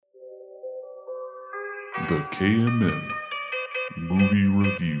The KMM Movie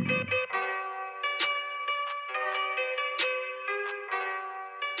Review.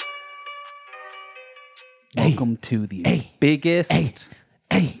 Welcome to the biggest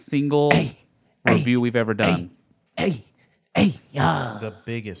single review we've ever done. The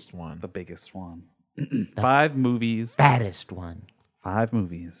biggest one. The biggest one. 5 movies, Fattest one. 5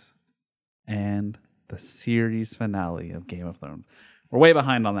 movies, and the series finale of Game of Thrones. We're way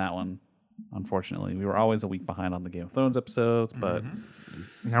behind on that one, unfortunately. We were always a week behind on the Game of Thrones episodes, but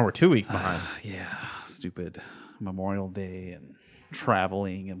Now we're 2 weeks behind. yeah, stupid Memorial Day and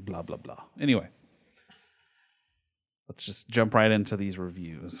traveling and blah, blah, blah. Anyway, let's just jump right into these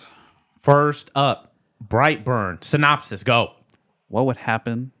reviews. First up, Brightburn. Synopsis, go. What would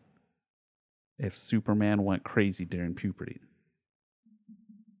happen if Superman went crazy during puberty?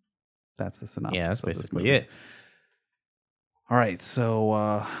 That's the synopsis. Yeah, that's of this basically movie. it. All right, so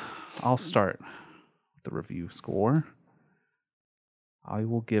I'll start with the review score. I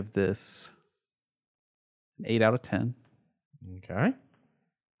will give this an 8 out of 10. Okay. And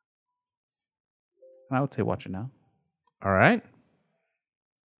I would say watch it now. All right.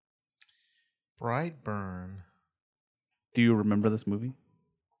 Brightburn. Do you remember this movie?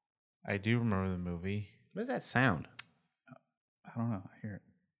 I do remember the movie. What does that sound? I don't know. I hear it.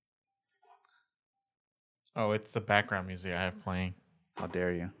 Oh, it's the background music I have playing. How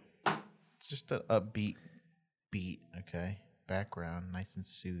dare you? It's just a upbeat beat, okay? Background, nice and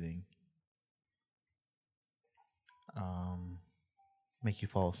soothing. Make you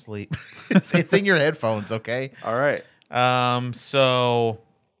fall asleep. it's in your headphones, okay? All right. So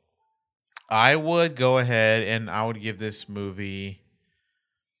I would go ahead and I would give this movie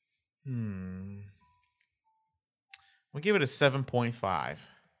we'll give it a 7.5.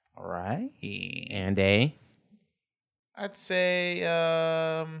 All right. And a. I'd say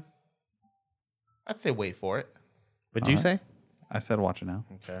wait for it. What'd you All say? I said watch it now.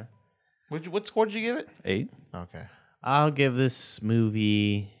 Okay. What score did you give it? 8. Okay. I'll give this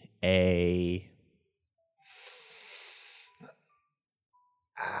movie a.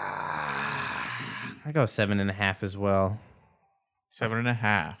 I go 7.5 as well. 7.5.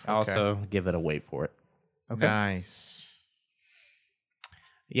 I also give it a wait for it. Okay. Nice.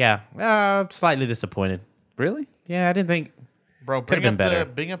 Yeah, slightly disappointed. Really? Yeah, I didn't think Bro, Could've bring been up better.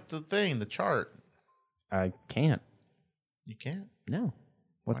 bring up the thing, the chart. I can't. You can't. No.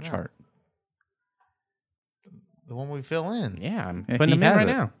 What Why not? chart? The one we fill in. Yeah, I'm Yeah, putting he them in has right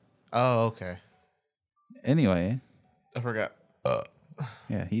it. now. Oh, okay. Anyway, I forgot.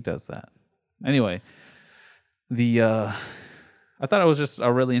 yeah, he does that. Anyway, I thought it was just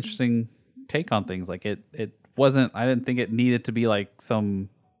a really interesting take on things. Like it wasn't. I didn't think it needed to be like some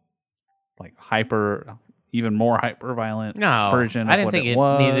like even more hyper violent No, version. I of didn't what think it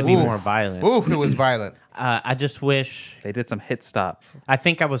was. needed to be Ooh. more violent. Ooh, it was violent. I just wish. They did some hit stop. I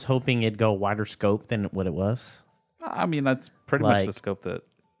think I was hoping it'd go wider scope than what it was. I mean, that's pretty much Like- the scope that.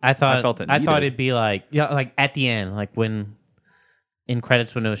 I thought felt it I thought needed. it'd be like like at the end, like when in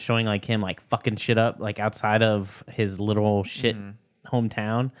credits when it was showing like him like fucking shit up like outside of his little shit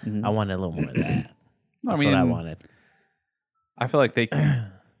hometown. I wanted a little more of that. That's what I wanted. I feel like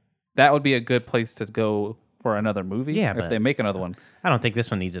that would be a good place to go for another movie. Yeah, if but- they make another one. I don't think this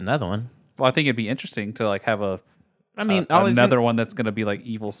one needs another one. Well, I think it'd be interesting to like have I mean, all he's another gonna- one that's going to be like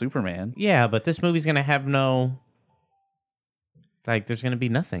evil Superman. Yeah, but this movie's gonna have no. Like, there's gonna be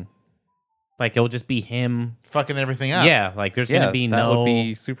nothing. Like, it'll just be him. Fucking everything up. Yeah, like there's gonna be that no. would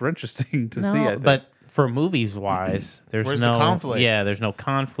be super interesting to see. I think. But for movies wise, there's Where's the no conflict? Yeah, there's no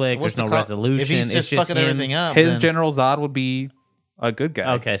conflict. What's There's no the resolution. If he's it's just just fucking him. everything up, his then General Zod would be a good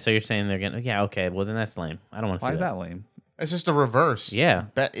guy. Okay, so you're saying they're gonna? Yeah, okay. Well, then that's lame. I don't want to see Why is that lame? it's just a reverse. Yeah.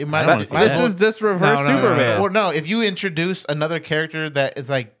 It might I don't not wanna see might This as well- is just reverse No, no, no, no, Superman. no. Well, no, if you introduce another character that is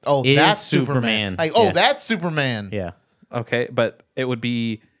like, oh, Is that's Superman. Like, Yeah. that's Superman. Yeah. Okay, but it would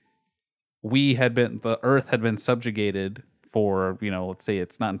be the Earth had been subjugated for, let's say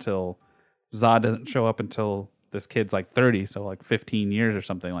it's not until Zod doesn't show up until this kid's like 30, so like 15 years or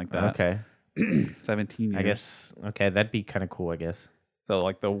something like that. Okay. 17 years. I guess. Okay, that'd be kind of cool. I guess. So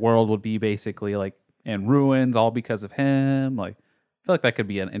like the world would be basically like in ruins all because of him. Like I feel like that could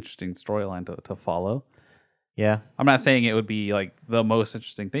be an interesting storyline to follow. Yeah. I'm not saying it would be like the most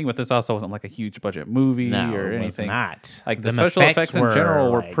interesting thing, but this also wasn't like a huge budget movie No, or it was anything. not. Like the Them special effects in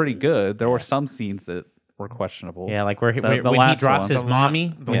general were like- pretty good. There were some scenes that were questionable. Yeah, like where The when he last drops one. his mommy,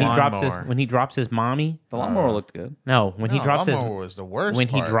 The when he lawnmower. drops his mommy. The lawnmower looked good. No, when he No, drops his Lawnmower was the worst when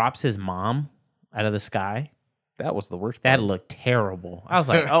he part. drops his mom out of the sky. That was the worst That part. looked terrible. I was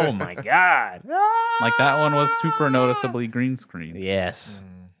like, oh my god. Like that one was super noticeably green screen. Yes.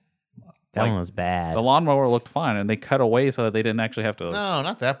 That Like, one was bad. The lawnmower looked fine, and they cut away so that they didn't actually have to. No,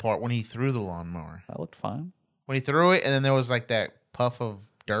 not that part. When he threw the lawnmower. That looked fine. When he threw it, and then there was like that puff of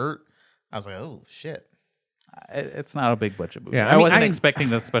dirt. I was like, oh shit. It's not a big budget movie. Yeah, I I mean, wasn't I- expecting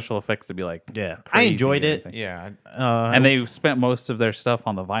the special effects to be like I crazy enjoyed or it. anything. Yeah. And they spent most of their stuff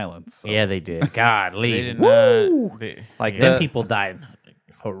on the violence. So. Yeah, they did. God, They Lee. did Woo! not. They, Like yeah. Them the- people died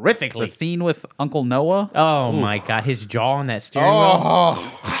horrifically. The scene with Uncle Noah. Oh my God, his jaw on that steering wheel.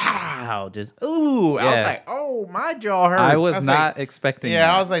 Oh. Wow, just ooh. I was Yeah. like, oh, my jaw hurts. I was I was not like- expecting. Yeah,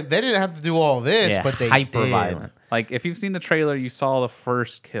 that. I was like, they didn't have to do all this, yeah, but they hyper did. violent. Like if you've seen the trailer, you saw the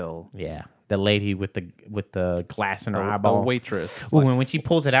first kill. Yeah, the lady with the glass in her The eyeball. waitress. Ooh, and when she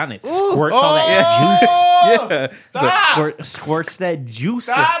pulls it out and it squirts all that Oh! Yeah. Stop! squirts that juice.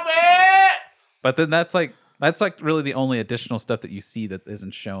 Stop it! But then that's like really the only additional stuff that you see that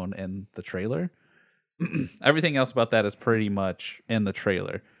isn't shown in the trailer. Everything else about that is pretty much in the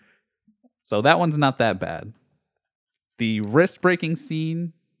trailer. So that one's not that bad. The wrist breaking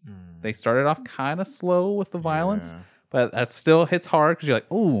scene, they started off kind of slow with the violence, but that still hits hard because you're like,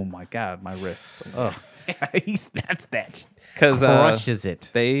 oh my God, my wrist. Ugh. He snaps that. Because Crushes it.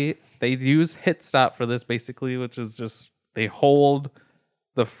 they use hit stop for this basically, which is just they hold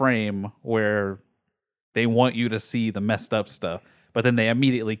the frame where they want you to see the messed up stuff, but then they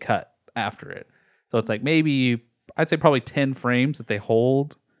immediately cut after it. So it's like maybe I'd say probably 10 frames that they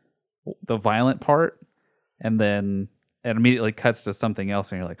hold the violent part, and then it immediately cuts to something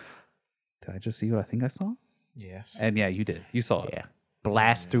else, and you're like, did I just see what I think I saw? Yes. And yeah, you did. You saw it. Yeah.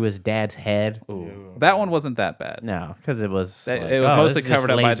 Blast through his dad's head. That one wasn't that bad. No, because it was It like, was oh, mostly this is just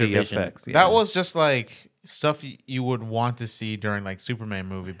covered up by laser the vision. effects. Yeah. That was just like stuff you would want to see during like Superman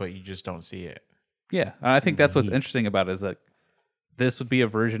movie, but you just don't see it. Yeah, and I think that's what's interesting about it is that this would be a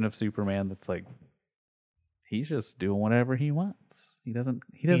version of Superman that's like he's just doing whatever he wants. He doesn't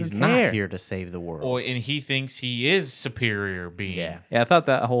He's care. not here to save the world. Or and he thinks he is superior being. Yeah. Yeah, I thought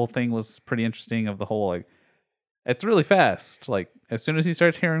that whole thing was pretty interesting. Of the whole like, it's really fast. Like as soon as he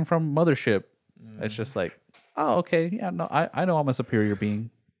starts hearing from Mothership, it's just like, oh okay, yeah, no, I know I'm a superior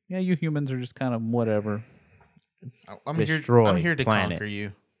being. Yeah, you humans are just kind of whatever. I'm Destroy here to planet. conquer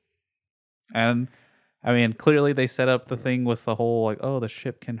you. And I mean, clearly they set up the thing with the whole like, oh, the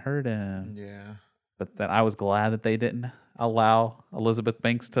ship can hurt him. Yeah. But then I was glad that they didn't allow Elizabeth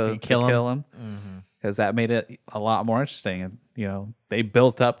Banks to kill him? because that made it a lot more interesting. And you know, they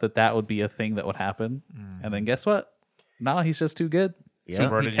built up that would be a thing that would happen, and then guess what? Now he's just too good. Yeah. So he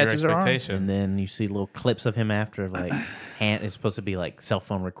Subverted your catches her arm. expectation. And then you see little clips of him after, like, it's supposed to be like cell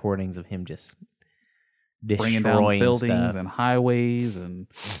phone recordings of him just bringing down destroying buildings stuff. and highways and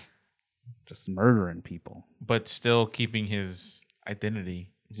just murdering people. But still keeping his identity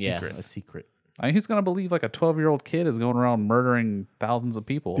secret. Yeah, a secret. I mean, who's gonna believe like a 12-year-old kid is going around murdering thousands of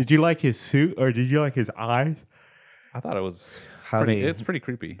people? Did you like his suit or did you like his eyes? I thought it was How pretty, they it's pretty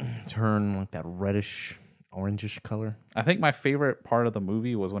creepy. turn like that reddish, orangish color. I think my favorite part of the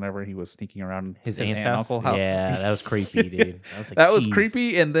movie was whenever he was sneaking around His aunt aunt's and house. uncle house. Yeah, that was creepy, dude. That was, like, That was jeez.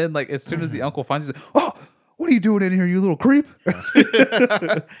 creepy. And then like as soon as the uncle finds, he's like, "Oh, what are you doing in here, you little creep?"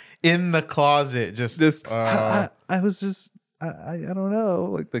 In the closet, just I was just I don't know.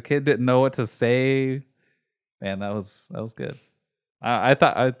 Like the kid didn't know what to say. Man, that was good.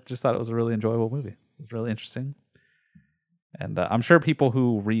 I just thought it was a really enjoyable movie. It was really interesting. And I'm sure people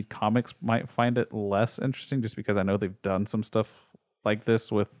who read comics might find it less interesting just because I know they've done some stuff like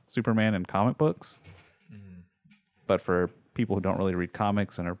this with Superman in comic books. But for people who don't really read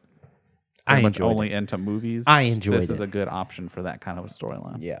comics and are I pretty much enjoyed only into movies, I enjoyed this is it. a good option for that kind of a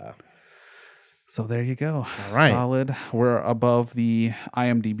storyline. Yeah. So there you go. All right. Solid. We're above the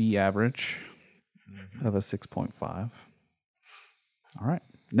IMDb average of a 6.5. All right.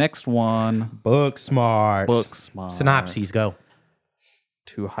 Next one. Book smart. Book smart. Synopses, go.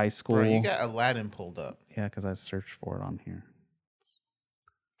 To high school. bro, you got Aladdin pulled up. Yeah, because I searched for it on here.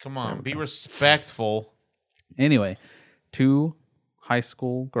 Come on, be respectful. Anyway, 2 high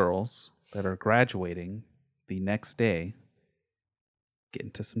school girls that are graduating the next day get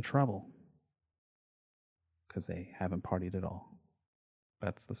into some trouble because they haven't partied at all.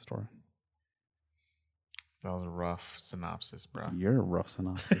 That's the story. That was a rough synopsis, bro. You're a rough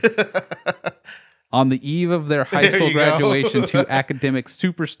synopsis. On the eve of their high There school you go. graduation, 2 academic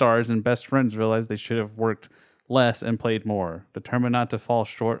superstars and best friends realized they should have worked less and played more. Determined not to fall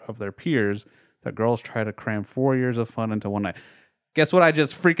short of their peers, the girls try to cram 4 years of fun into one night. Guess what I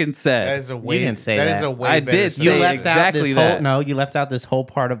just freaking said? That is a way. didn't say That that. is a way. I better did synopsis. You say left exactly out this that. whole, no, you left out this whole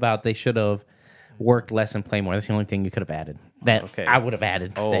part about they should have worked less and play more. That's the only thing you could have added. That Okay. I would have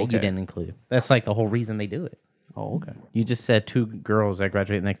added Oh, that okay. you didn't include. That's like the whole reason they do it. Oh, okay. You just said 2 girls that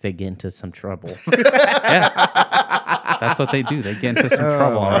graduate the next day get into some trouble. That's what they do. They get into some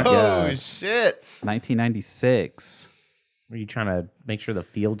trouble. All right. Oh God. shit! 1996. Were you trying to make sure the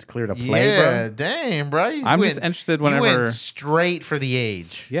field's clear to play, Yeah, bro? dang, bro. You I'm went- just interested You whenever. went straight for the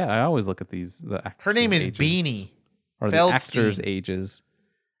age. Yeah, I always look at these. The actors' Her name is ages, Beanie or the Feldstein. actors' ages.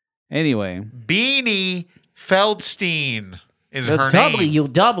 Anyway, Beanie Feldstein is The her name.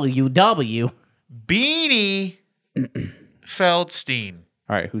 WWW. Beanie Feldstein.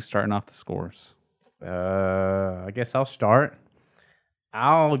 all right. Who's starting off the scores? I guess I'll start.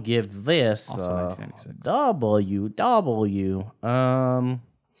 I'll give this Also 1996. WW.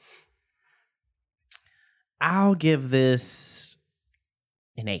 I'll give this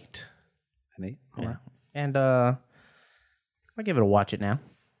an 8. An 8. All Yeah. right. And I'll give it a watch it now.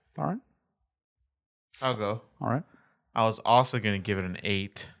 All right. I'll go. All right. I was also going to give it an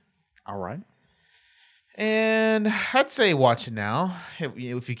 8. All right. And I'd say watch it now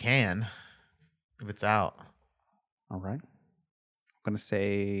if you can, if it's out. All right. I'm going to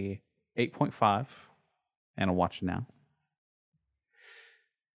say 8.5 and I'll watch it now.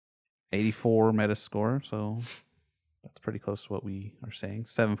 84 Metascore, so that's pretty close to what we are saying.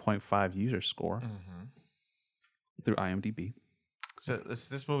 7.5 user score through IMDb. So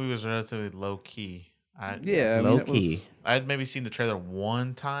this movie was relatively low key. Low key. I'd maybe seen the trailer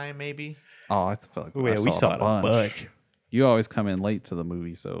one time, maybe. Oh, I felt like Yeah, we saw it a bunch. You always come in late to the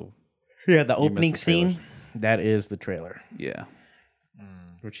movie, so Yeah, the You opening missed the trailers. scene, that is the trailer. yeah.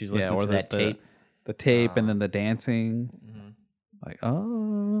 Where she's Yeah, listening or to that tape. The tape and then the dancing. Like,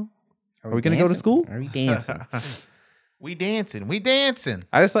 oh, are we going to go to dancing? school? Are we dancing? We dancing.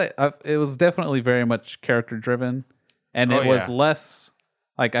 I just it was definitely very much character driven, and Oh, it was yeah. less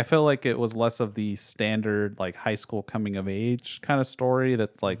like I feel like it was less of the standard like high school coming of age kind of story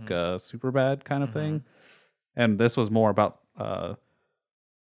that's like a super bad kind of thing, and this was more about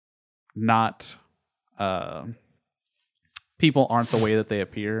not people aren't the way that they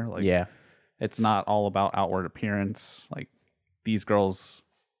appear. Like Yeah. it's not all about outward appearance. Like these girls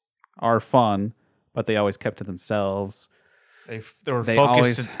are fun, but they always kept to themselves. They were They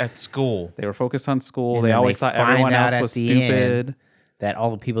focused always- at school. They were focused on school. And They then always they thought everyone find out else at was the stupid. end that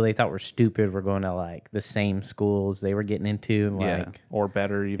all the people they thought were stupid were going to like the same schools they were getting into, Yeah, like or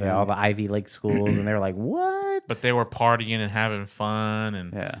better even. all the Ivy League schools, and they were like, "What?" But they were partying and having fun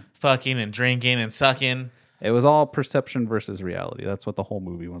and Yeah. fucking and drinking and sucking. It was all perception versus reality. That's what the whole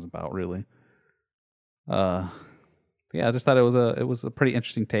movie was about, really. Yeah, I just thought it was a pretty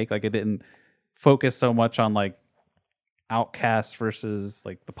interesting take. Like it didn't focus so much on like outcasts versus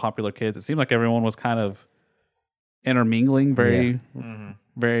like the popular kids. It seemed like everyone was kind of intermingling very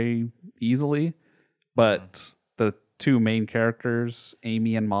very easily. But the two main characters,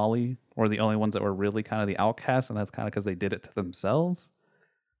 Amy and Molly, were the only ones that were really kind of the outcasts, and that's kind of because they did it to themselves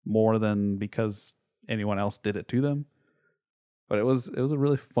more than because anyone else did it to them. But it was a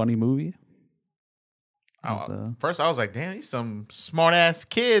really funny movie. It was, First, I was like, damn, these some smart ass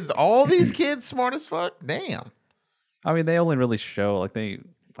kids. All these kids smart as fuck. Damn. I mean, they only really show like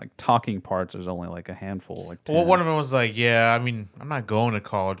talking parts. There's only like a handful. Like 10. Well, one of them was like, yeah, I mean, I'm not going to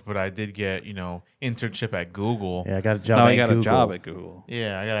college, but I did get, internship at Google. Yeah, I got a job. no, at he got Google. a job at Google.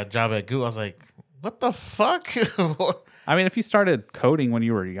 Yeah, I got a job at Google. I was like, what the fuck? I mean, if you started coding when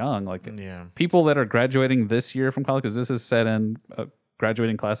you were young, like Yeah. people that are graduating this year from college, because this is set in a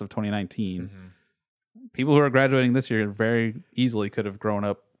graduating class of 2019. People who are graduating this year very easily could have grown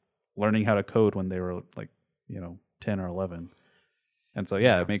up learning how to code when they were like, 10 or 11. And so,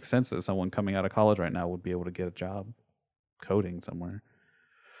 yeah, it makes sense that someone coming out of college right now would be able to get a job coding somewhere.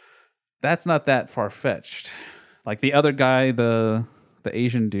 That's not that far fetched. Like the other guy, the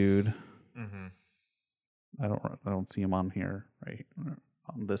Asian dude, I don't see him on here right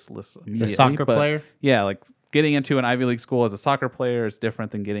on this list The immediately. soccer but player. yeah, like getting into an Ivy League school as a soccer player is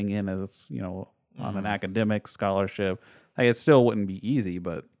different than getting in as on an academic scholarship. Like it still wouldn't be easy,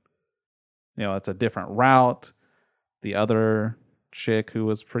 but it's a different route. The other chick who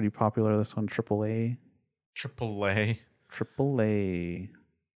was pretty popular, this one, AAA.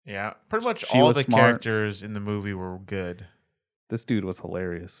 Yeah. Pretty much She all was the smart. characters in the movie were good. This dude was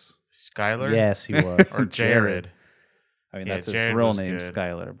hilarious. Skylar? Yes, he was. Or Jared? I mean, Yeah, that's his Jared real was name, good.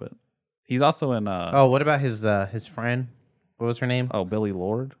 Skylar, but he's also in Oh, what about his friend? What was her name? Billy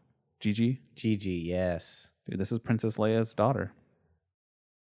Lord, Gigi. Gigi. Yes. Dude, this is Princess Leia's daughter.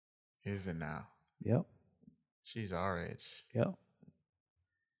 Is it now? Yep. She's our age. Yep.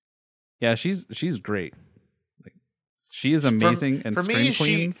 Yeah, she's great. Like, She is amazing in Scream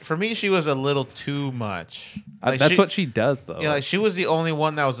Queens. For me, she was a little too much. That's what she does, though. Yeah, like she was the only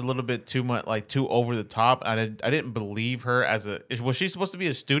one that was a little bit too much, like too over the top. I didn't believe her as a. Was she supposed to be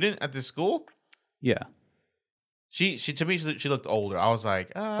a student at this school? Yeah. She to me she looked older. I was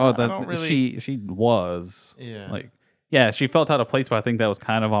like, Oh, I don't really. she was. Yeah. Like, yeah, she felt out of place, but I think that was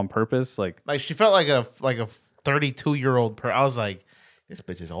kind of on purpose. Like She felt like a 32-year-old person. I was like, this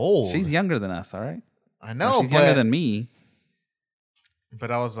bitch is old. she's younger than us, all right? I know. She's younger than me. But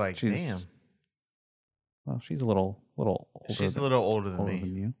I was like, damn. Well, she's a little older. She's a little older than older me.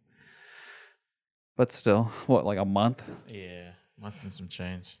 than you. But still, what, like a month? Yeah, month and some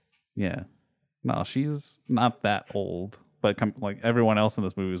change. Yeah. No, she's not that old. But like everyone else in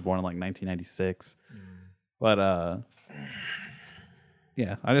this movie was born in like 1996. But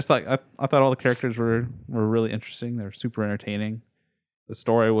yeah, I just like I thought all the characters were really interesting. They're super entertaining. The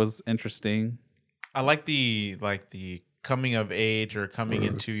story was interesting. I like the coming of age or coming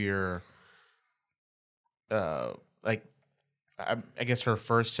into your like I guess her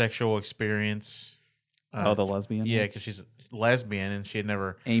first sexual experience. The lesbian. Yeah, because she's lesbian and she had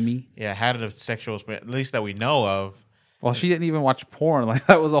never Amy. had a sexual experience, at least that we know of. Well, she didn't even watch porn. Like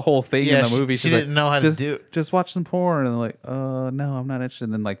that was a whole thing in the movie. She She's didn't like, know how to do it. Just watch some porn, and like, no, I'm not interested.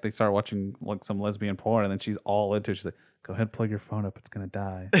 And then like they start watching like some lesbian porn, and then she's all into it. She's like, go ahead, plug your phone up. It's gonna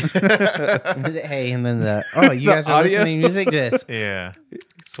die. Hey, and then you guys are audio? listening to music, just Yeah.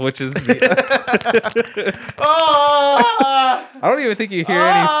 Switches. Oh! I don't even think you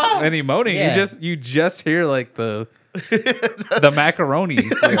hear any moaning. Yeah. You just hear like the macaroni,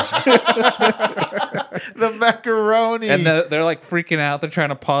 The macaroni. and they're like freaking out. They're trying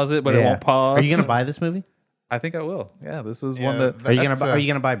to pause it, but it won't pause. Are you gonna buy this movie? I think I will. Yeah, this is Yeah, one that. Are you gonna That's, buy? Are you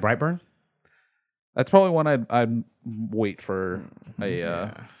gonna buy Brightburn? That's probably one I'd wait for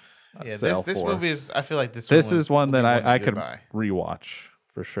a sale this for. movie is. I feel like this Is one that I could could buy. rewatch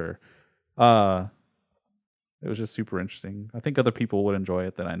for sure. It was just super interesting. I think other people would enjoy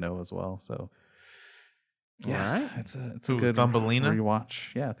it that I know as well. So yeah, Alright. it's a Who, good Thumbelina?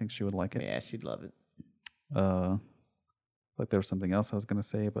 rewatch. Yeah, I think she would like it. Yeah, she'd love it. Like there was something else I was gonna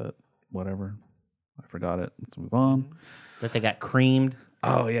say, but whatever. I forgot it. Let's move on. That they got creamed.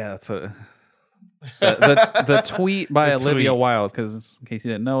 Oh yeah, that's the tweet by The Olivia tweet. Wilde. Because in case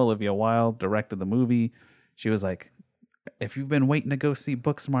you didn't know, Olivia Wilde directed the movie. She was like, "If you've been waiting to go see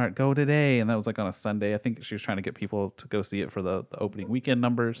Booksmart, go today." And that was like on a Sunday. I think she was trying to get people to go see it for the opening weekend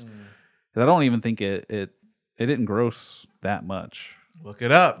numbers. 'Cause I don't even think it didn't gross that much. Look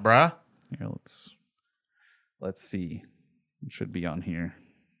it up, bruh. Here, let's see. It should be on here.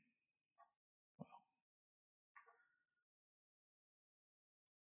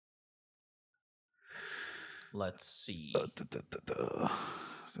 Let's see.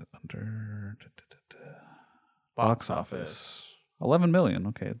 Is it under box office? 11 million.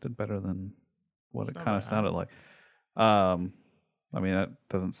 Okay, it did better than what it not kind of bad. sounded like. I mean, that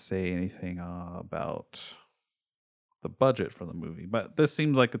doesn't say anything about the budget for the movie, but this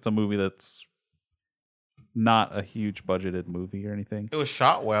seems like it's a movie that's not a huge budgeted movie or anything. It was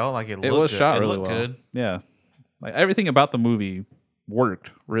shot well. Like it It looked was good. shot It really looked well. good. Yeah, like everything about the movie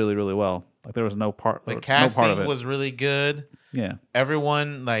worked really, really well. Like there was no part, The no part of casting it. was really good. Yeah,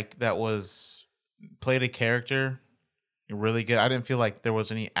 Everyone like that was played a character really good. I didn't feel like there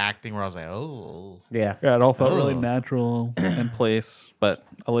was any acting where I was like, oh. Yeah. yeah, it all felt really Oh. natural in place. But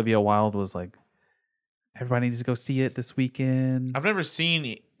Olivia Wilde was like, everybody needs to go see it this weekend. I've never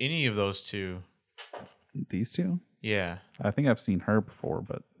seen any of those two. These two, Yeah. I think I've seen her before,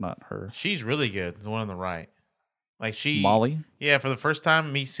 but not her. She's really good. The one on the right. Like she Molly Yeah, for the first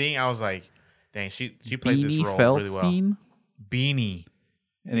time me seeing, I was like, dang, she played this Beanie role really well. Feldstein. Beanie.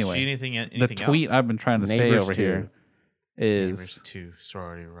 Anyway, Is she anything the tweet else? I've been trying to Neighbors say over 2. here is Neighbors 2,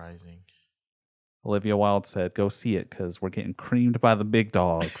 Sorority Rising. Olivia Wilde said, "Go see it because we're getting creamed by the big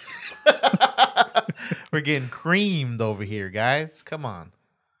dogs." We're getting creamed over here, guys. Come on.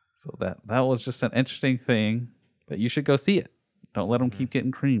 So that was just an interesting thing, but you should go see it. Don't let them keep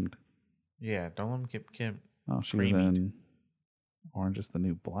getting creamed. Yeah, don't let them keep Oh, she Creamed. was in Orange is the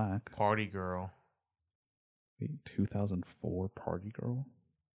New Black. Party Girl. Wait, 2004 Party Girl.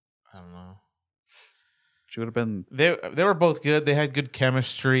 I don't know. She would have been They were both good. They had good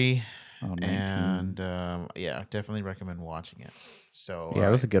chemistry. 19. And yeah, definitely recommend watching it. So Yeah,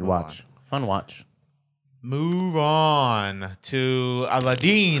 it was a good move watch. on. Fun watch. Move on to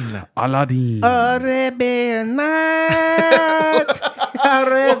Aladdin. Aladdin. Arabian Night.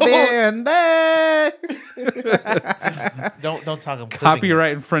 Arabian Night. Don't talk. I'm clipping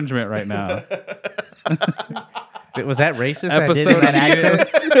Copyright infringement right now. Was that racist? Episode I did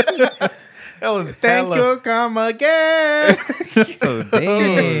in that accent? That was Thank hella- you, come again. Oh,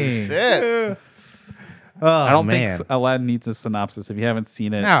 dang. Shit. Oh, I don't man. think Aladdin needs a synopsis. If you haven't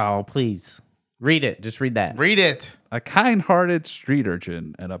seen it, No, please. Read it. Just read that. Read it. a kind-hearted street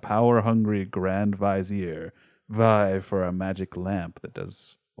urchin and a power-hungry grand vizier vie for a magic lamp that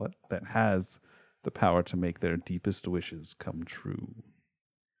does what? That has the power to make their deepest wishes come true.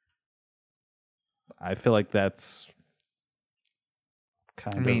 I feel like that's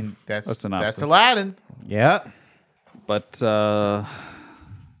kind I mean, of that's a synopsis. that's Aladdin. Yeah. But yeah,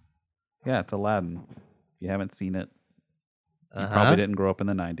 it's Aladdin. If you haven't seen it, you probably didn't grow up in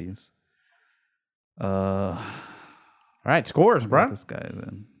the 90s. All right, scores, What about bro. this guy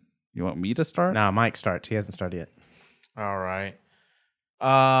then. You want me to start? Nah, Mike starts. He hasn't started yet. All right.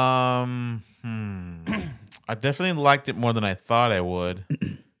 I definitely liked it more than I thought I would.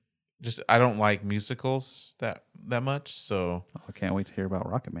 Just I don't like musicals that much, so Oh, I can't wait to hear about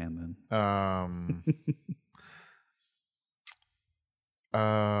Rocket Man then.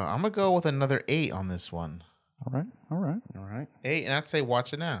 I'm gonna go with another 8 on this one. All right. All right. 8, and I'd say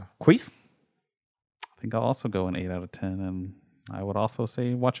watch it now. Queef? I think I'll also go an 8 out of 10, and I would also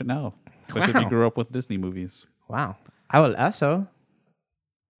say watch it now, especially if you Wow. grew up with Disney movies. Wow. I will also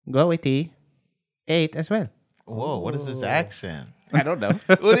go with the 8 as well. Whoa, what is this accent? I don't know.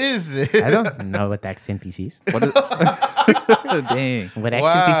 What is this? I don't know what accent this is. What is, dang. What accent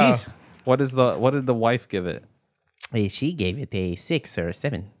Wow. this is? What did the wife give it? She gave it a 6 or a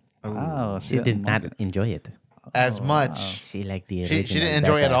 7. Oh, She did not like it. enjoy it. As much. She liked the original. She didn't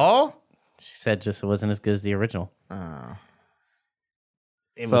enjoy it at better. all? She said just it wasn't as good as the original.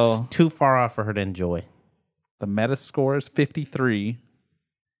 It So- was too far off for her to enjoy. The Metascore is 53.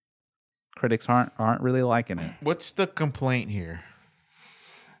 Critics aren't really liking it. What's the complaint here?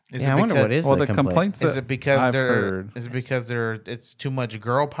 Is Yeah, I wonder what is Well, the the complaint. complaints. Is that it because I've they're heard. is it because it's too much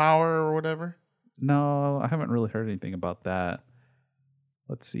girl power or whatever? No, I haven't really heard anything about that.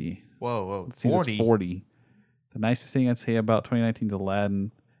 Let's see. Whoa. Let's see. 40. This 40. The nicest thing I'd say about 2019's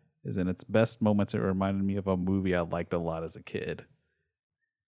Aladdin is in its best moments, it reminded me of a movie I liked a lot as a kid.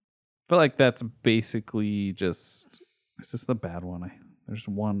 I feel like that's basically just. Is this the bad one? There's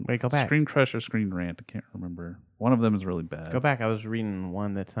one. Wait, go back. Screen Crush or Screen Rant. I can't remember. One of them is really bad. Go back. I was reading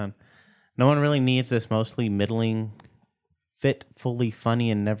one that's on. No one really needs this mostly middling, fitfully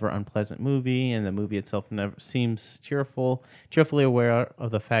funny and never unpleasant movie, and the movie itself never seems cheerfully aware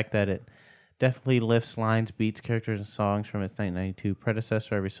of the fact that it definitely lifts lines, beats, characters, and songs from its 1992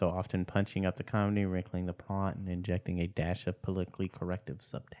 predecessor, every so often punching up the comedy, wrinkling the plot, and injecting a dash of politically corrective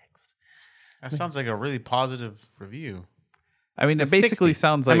subtext. That sounds like a really positive review. I mean, It's it a basically 60.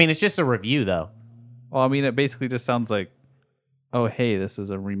 sounds like. I mean, it's just a review, though. well, I mean, it basically just sounds like, oh, hey, this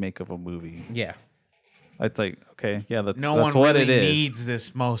is a remake of a movie. Yeah. It's like, okay, yeah, that's No that's one what really it is. needs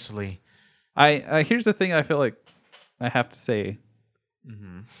this mostly. I here's the thing. I feel like I have to say,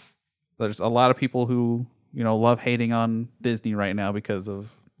 there's a lot of people who love hating on Disney right now because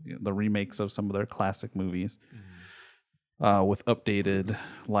of the remakes of some of their classic movies with updated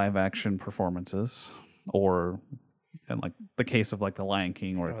live action performances, or in like the case of like the Lion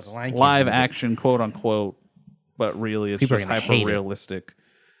King, where it's The Lion King's live really good. action, quote unquote, but really it's People are just gonna hyper hate it. realistic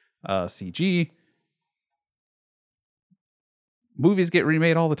CG. Movies get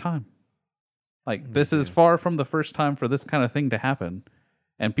remade all the time. Like this is far from the first time for this kind of thing to happen,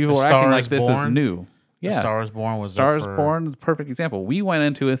 and people A are acting Star like is this is Born? new. Yeah, Star is Born was Star up is for- Born is a perfect example. We went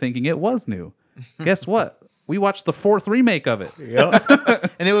into it thinking it was new. Guess what? We watched the 4th remake of it.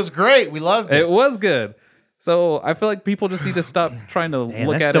 and it was great. We loved it. It was good. So I feel like people just need to stop trying to Man,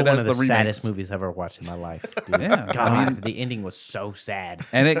 look that's at still it one as of the the remakes. saddest movies I've ever watched in my life. Dude. Yeah, God, I mean- the ending was so sad.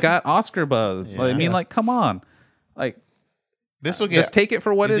 And it got Oscar buzz. I mean, like, come on, like, This will get. just take it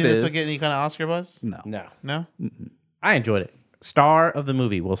for what you it think is. This will get any kind of Oscar buzz? No. No. I enjoyed it. Star of the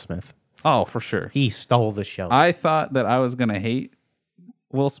movie, Will Smith. Oh, for sure. He stole the show. I thought that I was gonna hate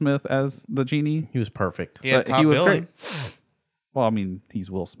Will Smith as the genie, He was perfect. He had but top he was billing. great. Well, I mean,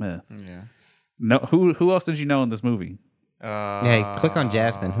 he's Will Smith. Yeah. No, who else did you know in this movie? Yeah, click on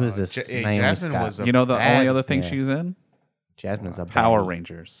Jasmine. Who is this? Naomi Jasmine Scott. was a You know the bad- only other thing yeah. she's in? Jasmine's a Power baddie.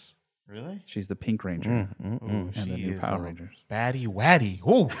 Rangers. Really? She's the Pink Ranger Ooh, and the she new is Power a Rangers. Baddie waddy.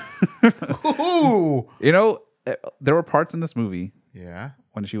 Ooh. Ooh. You know, there were parts in this movie Yeah.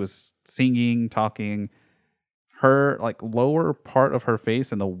 when she was singing, talking. Her like lower part of her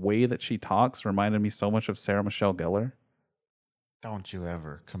face and the way that she talks reminded me so much of Sarah Michelle Gellar. Don't you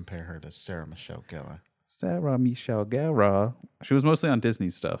ever compare her to Sarah Michelle Gellar. Sarah Michelle Gellar. She was mostly on Disney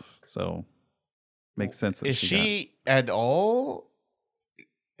stuff, so makes sense. That Is she she at all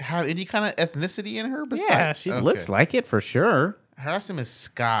have any kind of ethnicity in her? Besides? Yeah, she Okay. looks like it for sure. Her last name is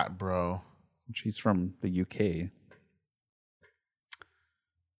Scott, bro. She's from the UK.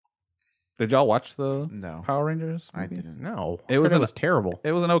 Did y'all watch the No. Power Rangers I movie? didn't. No, It was it an- was terrible.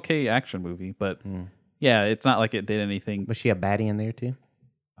 It was an okay action movie, but yeah, it's not like it did anything. Was she a baddie in there too?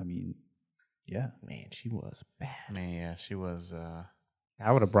 I mean, yeah. Man, she was bad. Man, yeah, she was.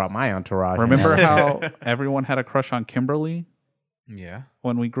 I would have brought my entourage. in Remember there. how everyone had a crush on Kimberly Yeah.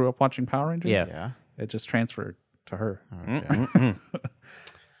 when we grew up watching Power Rangers? Yeah. Yeah. It just transferred to her. Okay.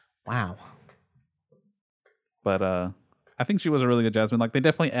 Wow. But I think she was a really good Jasmine. Like they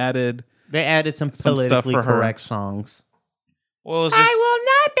definitely added They added some Some stuff politically for her. correct songs. Well, it was just, will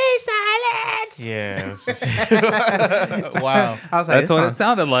not be silent. yeah. It was just, wow. I was like, That's this what it song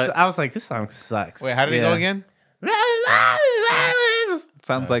sounded like. I was like, this song sucks. Wait, how did it Yeah. go again?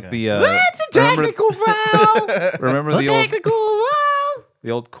 sounds like the That's a technical foul. remember the old Technical foul.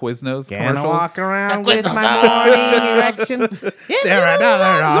 the old Quiznos Can I commercials. walk around with my morning erection? Is There, it now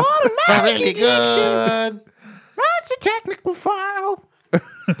they're a off. automatic Really ejection? good. That's a technical foul.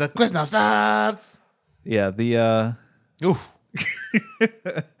 The quiz now stops. Yeah, the Ooh.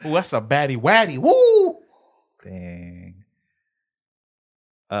 Ooh, that's a baddie waddy. Woo. dang.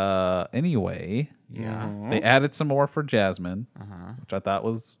 Anyway, Yeah. they added some more for Jasmine, Uh-huh. which I thought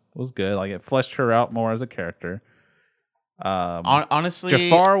was good. Like it fleshed her out more as a character. Honestly,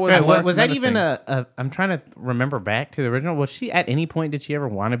 Jafar was Wait, less was that even menacing. a? I'm trying to remember back to the original. Was she at any point? Did she ever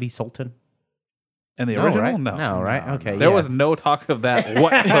want to be Sultan? in the No, original? right? No, No, right? No, Okay. There yeah. was no talk of that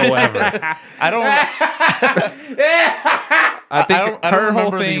whatsoever. I don't. I think I her don't whole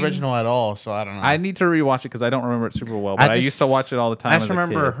remember thing. the original at all, so I don't know. I need to rewatch it because I don't remember it super well. But I used to watch it all the time. I as just a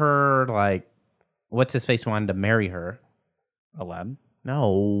remember kid. her like, what's his face wanted to marry her. Aladdin.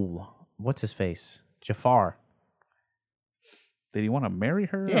 No, what's his face? Jafar. Did he want to marry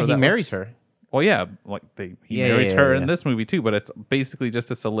her? Yeah, Or he that marries was- her. Well, yeah, like he Yeah, marries yeah, her yeah. in this movie too. But it's basically just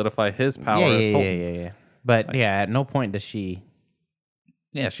to solidify his power Yeah, as yeah, Sultan. yeah. But yeah, at no point does she.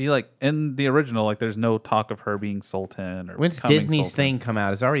 Yeah, she like in the original, like there's no talk of her being Sultan or When's becoming Disney's Sultan. thing come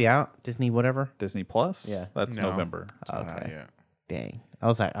out? Is it already out? Disney whatever. Disney Plus. Yeah. that's No. November. Okay. Yeah. Dang. I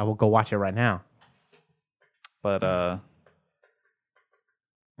was like, I will go watch it right now. But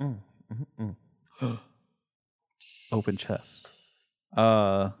open chest.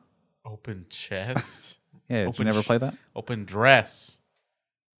 Open chest. Yeah, did you Open never sh- play that? Open dress.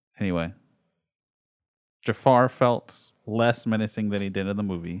 Anyway, Jafar felt less menacing than he did in the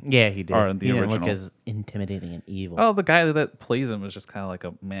movie. Yeah, he did. Or in the he didn't look original. as intimidating and evil. Oh, the guy that plays him is just kind of like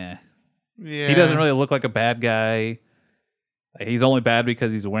a meh. Yeah. He doesn't really look like a bad guy. Like, he's only bad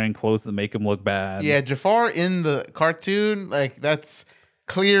because he's wearing clothes that make him look bad. Yeah, Jafar in the cartoon, like that's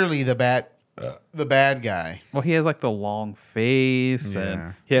clearly the bad guy. Well, he has like the long face, Yeah.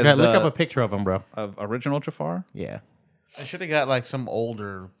 and he has Yeah, the look up a picture of him, bro. of original Jafar. Yeah. I should have got like some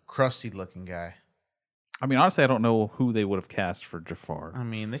older, crusty looking guy. I mean, honestly, I don't know who they would have cast for Jafar, I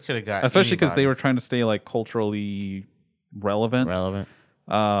mean, they could have got especially because they anybody. were trying to stay like culturally relevant. Relevant.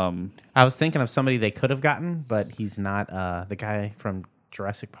 Um, I was thinking of somebody they could have gotten, but he's not the guy from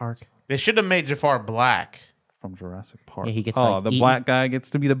Jurassic Park. They should have made Jafar black. from Jurassic Park. Yeah, he gets, oh, like, the eaten. black guy gets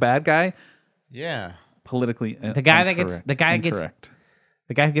to be the bad guy. Yeah, Politically, The guy that gets- the guy gets- incorrect.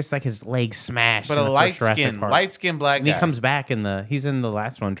 The guy who gets like his legs smashed. but in a the first Jurassic Park. light skin black And guy. he comes back in he's in the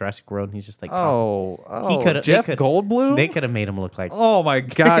last one, Jurassic World, and he's just like, Oh, coulda- they Jeff could- Goldblum. they could have made him look like. Oh my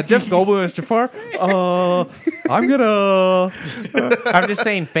God, Jeff Goldblum as Jafar. I'm gonna I'm just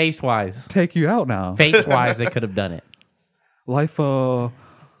saying, face wise, take you out now. face wise, they could have done it. Life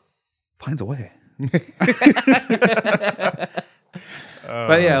finds a way.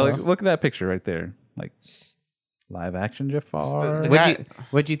 But yeah, look at that picture right there. Like live action Jafar, the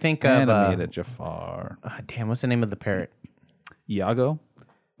What'd you think of? animated Jafar, Damn, what's the name of the parrot? Iago.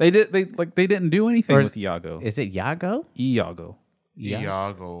 They didn't do anything Or with Iago. Is it Yago? Iago.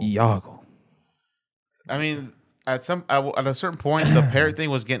 Iago. Iago. I mean, at a certain point, the parrot thing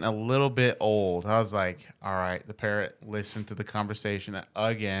was getting a little bit old. I was like, all right, the parrot listened to the conversation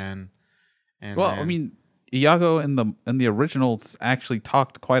again. And Well, I then- mean, Iago in the originals actually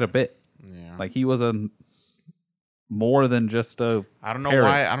talked quite a bit. yeah. Like he was a more than just a. I don't know parrot.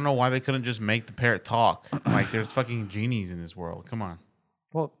 why. I don't know why they couldn't just make the parrot talk. Like, there's fucking genies in this world. Come on.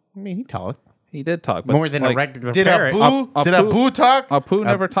 Well, I mean, he talked he did talk, but more than like, a regular Did parrot. Apu? Did Apu talk? Apu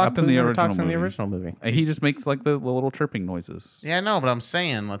never talked in Apu the never original talks movie. in the original movie. He just makes like the little chirping noises. Yeah, I know, but I'm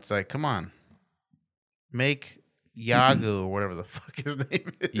saying, let's like, come on, make Iago or whatever the fuck his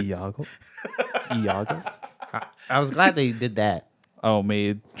name is. Iago. Iago. I was glad they did that. Oh,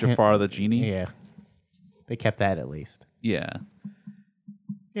 made Jafar the genie. Yeah, they kept that at least. Yeah.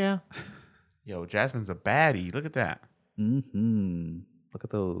 Yeah. Yo, Jasmine's a baddie. Look at that. Mm-hmm. Look at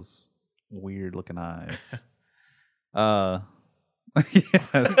those weird looking eyes. Yeah,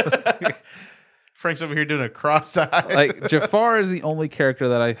 Frank's over here doing a cross eye. like Jafar is the only character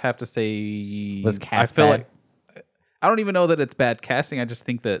that I have to say Was cast I feel bad? like I don't even know that it's bad casting. I just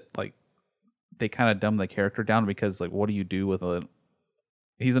think that like they kind of dumb the character down because like what do you do with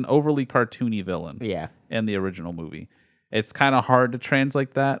he's an overly cartoony villain Yeah. in the original movie. It's kind of hard to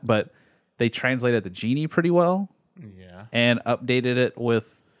translate that, but they translated the genie pretty well yeah. and updated it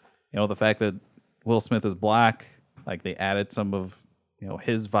with the fact that Will Smith is black. Like they added some of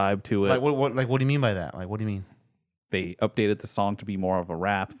his vibe to it. Like what? Like what do you mean by that? Like what do you mean? They updated the song to be more of a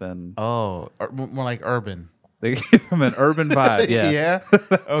rap than Oh, more like urban. they gave him an urban vibe. Yeah, yeah.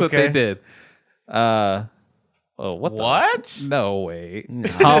 that's what they did. Oh, what? What? No way.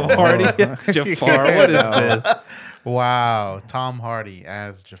 Tom Hardy as Jafar. What is this? Wow, Tom Hardy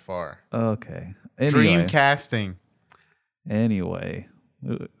as Jafar. Okay. Dream casting. Anyway,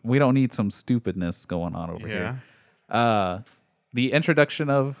 we don't need some stupidness going on over Yeah. here. The introduction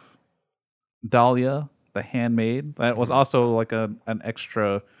of Dahlia, the handmaid, that was also like an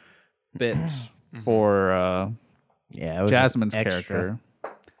extra bit for Yeah. It was just Jasmine's extra. character.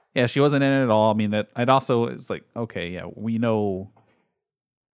 Yeah, she wasn't in it at all. I mean, it's like, okay, yeah, we knew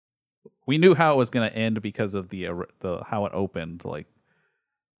how it was going to end because of the how it opened. Like,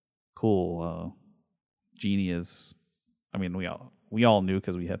 cool, Genie is. I mean, we all knew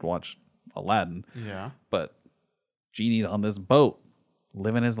because we had watched Aladdin, Yeah. but Genie's on this boat,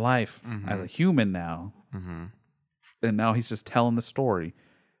 living his life as a human now, and now he's just telling the story.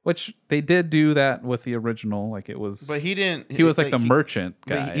 Which they did do that with the original, like it was. But he didn't. He was like the merchant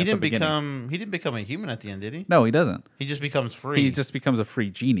guy. But he at the didn't beginning. become. He didn't become a human at the end, did he? No, he doesn't. He just becomes free. He just becomes a free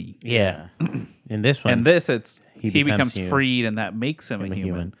genie. Yeah. In this one. And this, it's He he becomes becomes human. freed, and that makes him a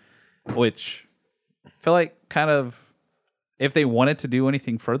human. Which I feel like kind of if they wanted to do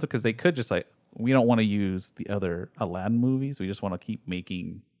anything further, because they could just like we don't want to use the other Aladdin movies. We just want to keep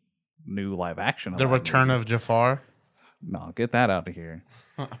making new live action. the Return of Jafar. No, get that out of here.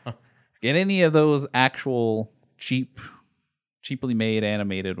 Get any of those actual cheaply made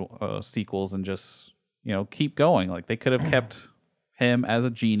animated sequels and just keep going. Like they could have kept him as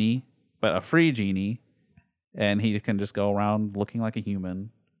a genie, but a free genie, and he can just go around looking like a human.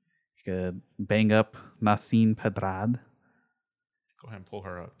 He could bang up Nassim Pedrad. Go ahead and pull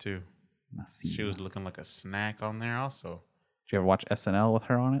her up too. Nassim. She was looking like a snack on there. Also, Did you ever watch SNL with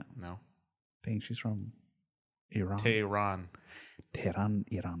her on it? no. Dang, she's from Iran. Tehran. Tehran,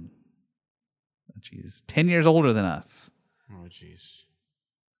 Iran. She's 10 years older than us. Oh jeez.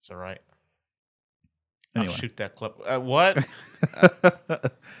 It's all right. Anyway. I'll shoot that clip. What?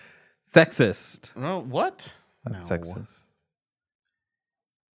 Sexist. No. What? That's No. sexist.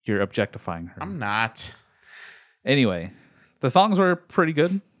 You're objectifying her. I'm not. Anyway, the songs were pretty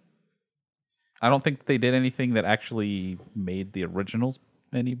good. I don't think they did anything that actually made the originals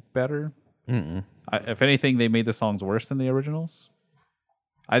any better. If anything, they made the songs worse than the originals.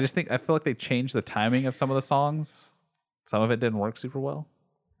 I feel like they changed the timing of some of the songs. Some of it didn't work super well.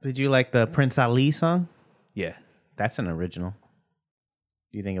 Did you like the Prince Ali song? Yeah. That's an original.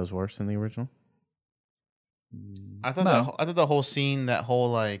 Do you think it was worse than the original? I thought No. I thought the whole scene, that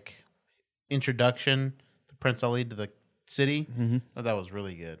whole like introduction to Prince Ali to the city, I thought that was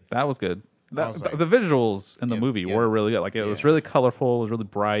really good. That was good. was like- The visuals in the movie yeah. were really good. Like it was really colorful. It was really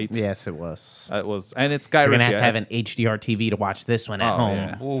bright. Yes, it was. It was, and it's Guy You're Ritchie. gonna have to have an HDR TV to watch this one at home.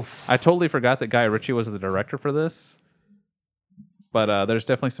 Yeah. I totally forgot that Guy Ritchie was the director for this. But there's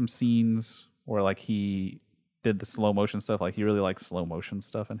definitely some scenes where like he did the slow motion stuff. Like he really likes slow motion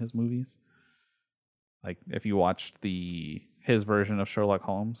stuff in his movies. Like if you watched his version of Sherlock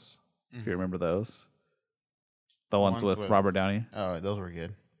Holmes, if you remember those, the ones with Robert Downey. Oh, those were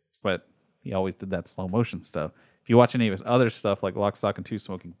good. But he always did that slow motion stuff. If you watch any of his other stuff, like Lock, Stock, and Two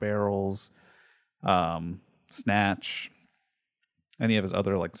Smoking Barrels, Snatch, any of his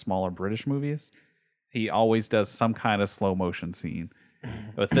other like smaller British movies, he always does some kind of slow motion scene.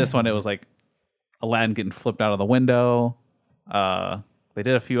 With this one, it was like Aladdin getting flipped out of the window. They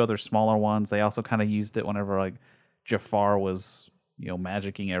did a few other smaller ones. They also kind of used it whenever like Jafar was,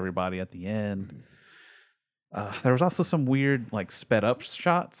 magicking everybody at the end. There was also some weird like sped up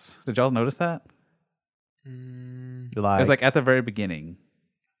shots. Did y'all notice that? It was like at the very beginning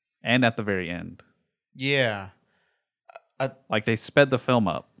and at the very end. Yeah, Like they sped the film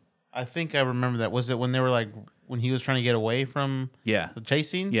up. I think I remember that. Was it when they were like when he was trying to get away from Yeah. the chase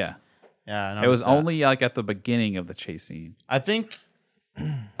scenes? Yeah. Yeah. I It was noticed that. only like at the beginning of the chase scene. I think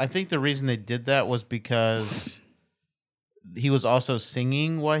the reason they did that was because he was also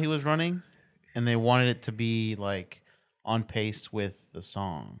singing while he was running, and they wanted it to be like on pace with the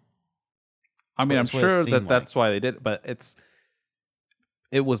song. I mean, I'm That's what it sure seemed that that's why they did it, but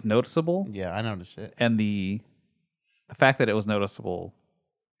it was noticeable, Yeah, I noticed it. and the fact that it was noticeable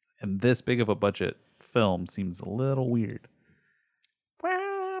in this big of a budget film seems a little weird.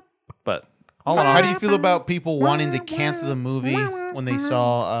 But all in all, How do you feel about people wanting to cancel the movie when they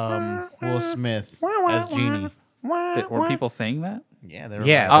saw Will Smith as Genie? were people saying that? Yeah, they were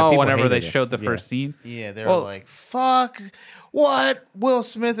Yeah. like, the Oh, people whenever they hated it. showed the Yeah. first scene. yeah, they were Well- like, "Fuck, what? Will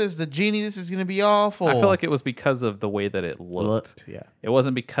Smith is the Genie? This is gonna be awful." I feel like it was because of the way that it looked. Yeah. It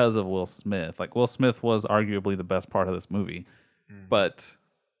wasn't because of Will Smith. Like, Will Smith was arguably the best part of this movie. But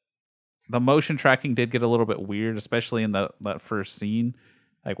the motion tracking did get a little bit weird, especially in that first scene.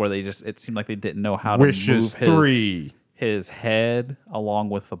 Like, where it seemed like they didn't know how to Wishes move his head along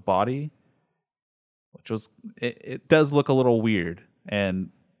with the body. Which was, it does look a little weird. And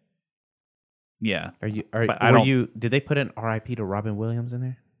yeah. But I don't- Did they put an RIP to Robin Williams in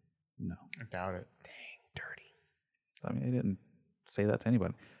there? No. I doubt it. Dirty. I mean, they didn't say that to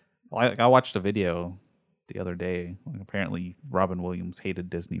anybody. Well, I watched a video the other day. Apparently, Robin Williams hated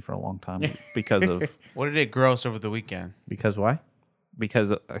Disney for a long time because of What did it gross over the weekend? Because why?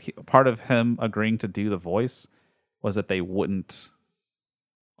 because part of him agreeing to do the voice was that they wouldn't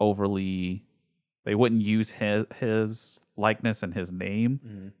use his likeness and his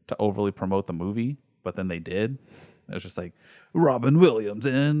name to overly promote the movie, but then they did. It was just like Robin Williams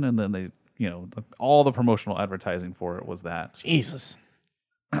in, and then they, all the promotional advertising for it was that. Jesus.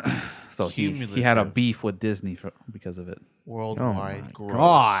 So he had a beef with Disney because of it. Worldwide gross.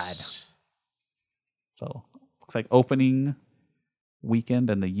 God. So looks like opening weekend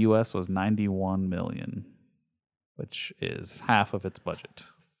in the U.S. was $91 million, which is half of its budget.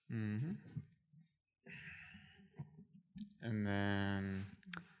 And then Then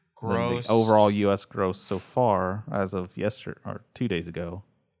gross. the overall U.S. gross so far, as of yesterday or 2 days ago,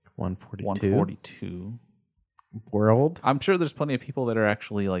 142. 142. World. I'm sure there's plenty of people that are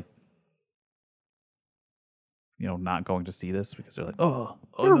actually like, not going to see this because they're like, oh,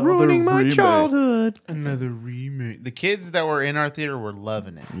 You're ruining my childhood. Another remake. The kids that were in our theater were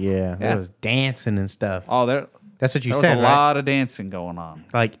loving it. Yeah. Yeah. It was dancing and stuff. Oh, there That's what you was said, a right? lot of dancing going on.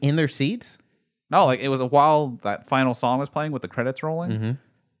 Like in their seats? No, like it was while that final song was playing with the credits rolling.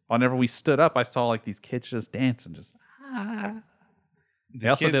 Whenever we stood up, I saw like these kids just dancing, just. They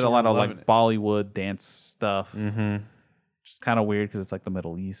also kids did a lot were of loving like it. Bollywood dance stuff, just kind of weird because it's like the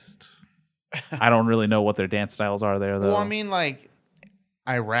Middle East. I don't really know what their dance styles are there, though. Well, I mean, like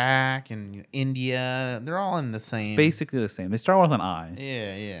Iraq and India, they're all in the same. basically the same. They start with an I.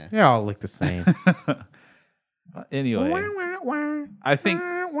 Yeah, yeah. They all look the same. Anyway, I think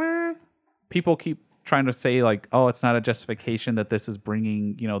people keep trying to say like, oh, it's not a justification that this is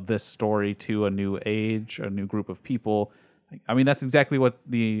bringing, this story to a new age, a new group of people. I mean, that's exactly what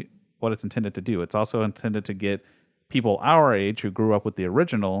it's intended to do. It's also intended to get people our age who grew up with the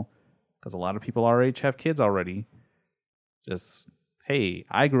original, because a lot of people our age have kids already. Just, hey,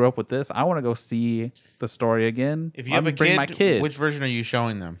 I grew up with this. I want to go see the story again. If you have a bring kid, my kid, which version are you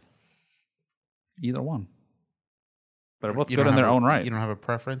showing them? either one. They're both You good don't in their have a- own right. You don't have a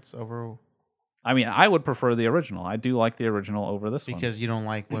preference over I mean, I would prefer the original. I do like the original over this one. because you don't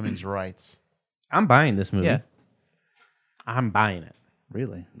like women's rights. I'm buying this movie. Yeah. I'm buying it.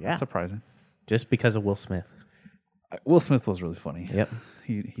 Really? Yeah. That's surprising. Just because of Will Smith. Will Smith was really funny. Yep.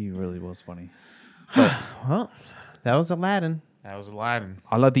 He really was funny. Well, that was Aladdin. That was Aladdin.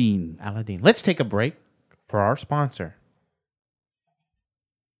 Aladdin. Aladdin. Let's take a break for our sponsor.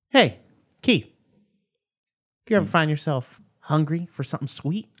 Hey, Key. You ever find yourself hungry for something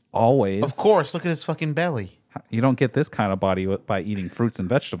sweet? Always. Of course, look at his fucking belly. You don't get this kind of body by eating fruits and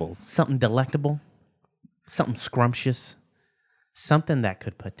vegetables. Something delectable? Something scrumptious? Something that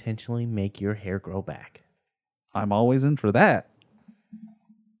could potentially make your hair grow back? I'm always in for that.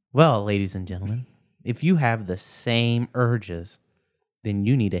 Well, ladies and gentlemen, if you have the same urges, then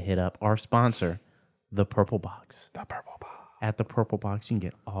you need to hit up our sponsor, The Purple Box. The purple box. At The Purple Box, you can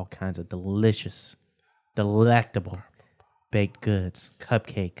get all kinds of delicious, delectable baked goods,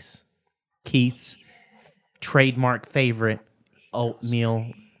 cupcakes, Keith's trademark favorite oatmeal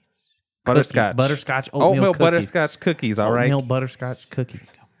Butterscotch. butterscotch oatmeal Oatmeal cookies. butterscotch cookies, all right? Oatmeal butterscotch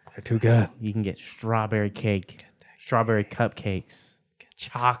cookies. They're too good. You can get strawberry cake, strawberry cupcakes,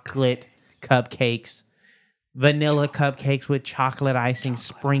 chocolate cupcakes, vanilla cupcakes with chocolate icing,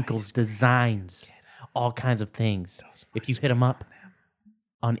 sprinkles, designs, all kinds of things. If you hit them up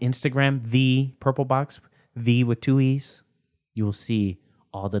on Instagram, The Purple Box, the with 2 E's, you will see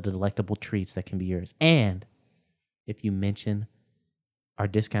all the delectable treats that can be yours. And if you mention our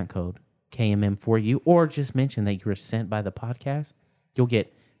discount code, KMM4U, or just mention that you were sent by the podcast, you'll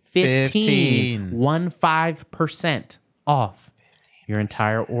get 15% off your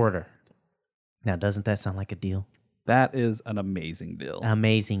entire order. Now, doesn't that sound like a deal? That is an amazing deal.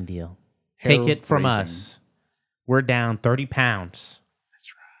 Amazing deal. Take it from Hair-raising. us. We're down 30 pounds.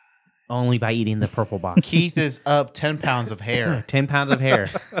 That's right. Only by eating the purple box. Keith is up 10 pounds of hair. 10 pounds of hair.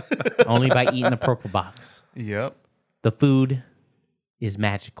 Only by eating the purple box. Yep. The food is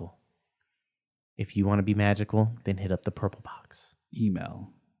magical. If you want to be magical, then hit up the purple box.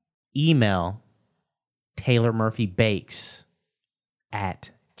 Email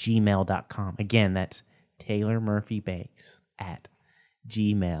taylormurphybakes@gmail.com. Again, that's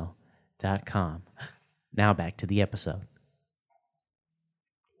taylormurphybakes@gmail.com. Now back to the episode.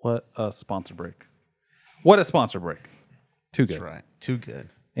 What a sponsor break. What a sponsor break. Too good. That's right. Too good.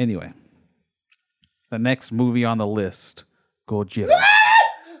 Anyway, the next movie on the list, Gojira.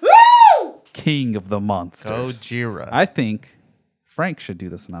 King of the Monsters. Gojira. I think Frank should do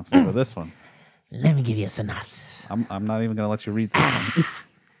the synopsis for this one. Let me give you a synopsis. I'm not even going to let you read this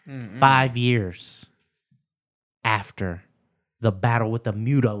one. 5 years after the battle with the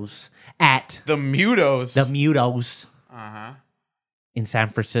Mutos at The Mutos. Uh-huh. In San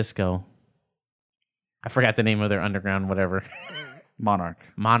Francisco. I forgot the name of their underground whatever. Monarch.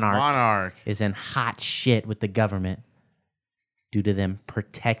 Monarch is in hot shit with the government due to them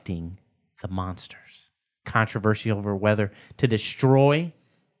protecting the monsters. Controversy over whether to destroy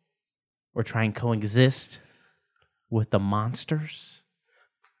or try and coexist with the monsters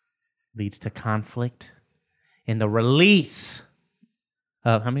leads to conflict in the release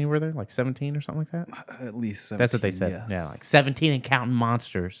of, how many were there? Like 17 or something like that? At least 17, That's what they said. yes. Yeah, like 17 and counting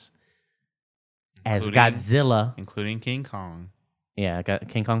monsters as Including- Godzilla. Including King Kong. Yeah,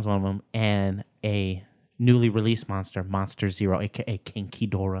 King Kong's one of them. And a newly released monster, Monster Zero, a.k.a. King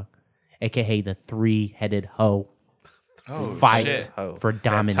Ghidorah, a.k.a. the three-headed hoe. Fight shit. for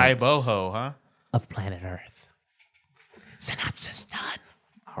dominance Taiboho, huh? of planet Earth. Synopsis done.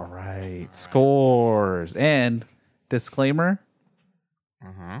 All right. Scores. And disclaimer,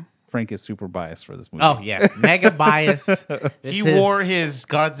 Frank is super biased for this movie. Oh, yeah. Mega bias. He wore his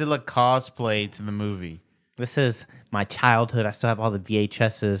Godzilla cosplay to the movie. This is my childhood. I still have all the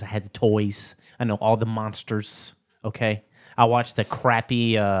VHSs. I had the toys. I know all the monsters. Okay. I watched the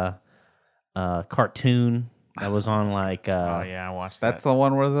crappy cartoon that was on like. Oh, yeah, I watched That's that. the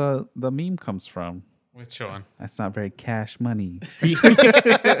one where the meme comes from. Which one? That's not very cash money.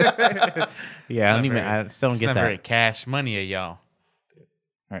 Yeah, I still don't It's get not that. very cash money, y'all.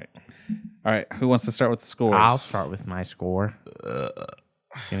 All right. Who wants to start with the scores? I'll start with my score.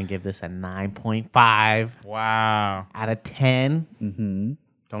 Gonna give this a 9.5 Wow. out of 10. Mm-hmm.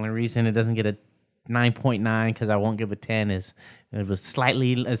 The only reason it doesn't get a 9.9 because I won't give a 10 is it was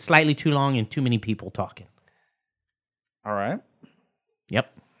slightly too long and too many people talking. All right.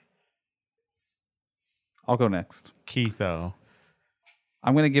 Yep. I'll go next. Keith, though.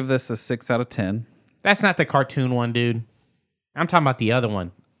 I'm going to give this a 6 out of 10. That's not the cartoon one, dude. I'm talking about the other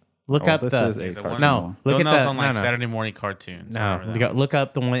one. Look up this the. is a the cartoon one- no, one. look Those at ones the. on like no. Saturday morning cartoons. I No, remember that one. look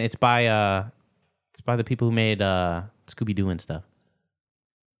up the one. It's by the people who made Scooby Doo and stuff.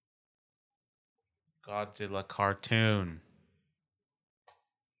 Godzilla cartoon.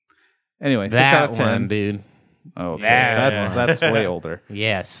 Anyway, 6 That out of 10. one, dude. Okay. Yeah. That's way older.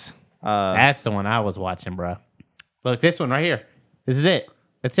 Yes, that's the one I was watching, bro. Look, this one right here. This is it.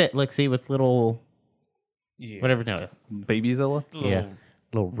 That's it. Look, see, with little Yeah. whatever. No, Babyzilla. yeah,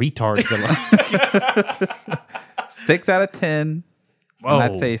 little retards. 6 out of 10. Whoa. And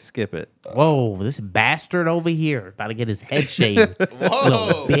I'd say skip it. Whoa, this bastard over here about to get his head shaved.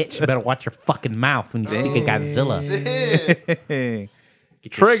 Little bitch, you better watch your fucking mouth when you speak of Godzilla. Hey,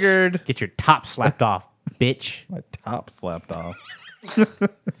 Get your- triggered. Get your top slapped off, bitch. My top slapped off.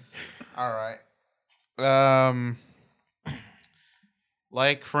 All right.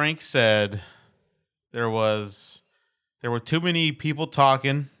 Like Frank said, there were too many people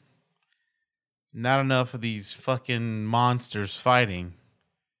talking. Not enough of these fucking monsters fighting.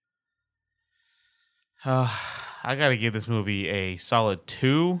 I gotta give this movie a solid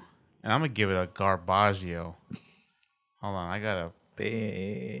 2, and I'm gonna give it a Garbaggio. Hold on,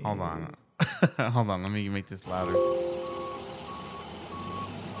 hold on. Hold on, let me make this louder.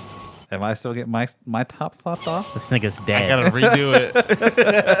 Am I still getting my top slapped off? This nigga's I dead. gotta redo it.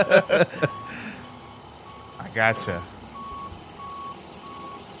 I gotcha.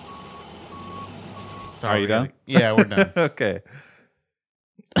 Sorry, Are you done? Yeah, we're done. Okay.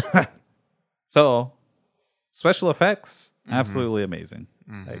 So, special effects, absolutely amazing.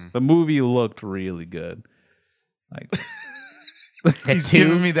 Like, the movie looked really good. Like, He's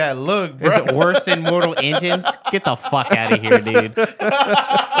giving me that look, bro. Is it worse than Mortal Engines? Get the fuck out of here, dude. Get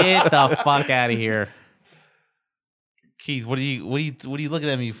the fuck out of here. Keith, what are you looking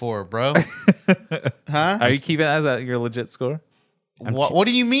at me for, bro? Huh? Are you keeping that as your legit score? What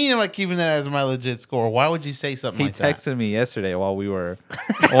do you mean am I keeping that as my legit score? Why would you say something He like that? texted me yesterday while we were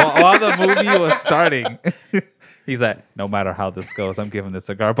while the movie was starting. He's like, no matter how this goes, I'm giving this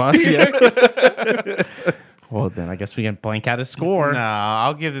a Garbaggio. Well, then I guess we can blank out a score. Nah,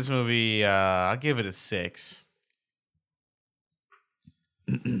 I'll give this movie. I'll give it a 6.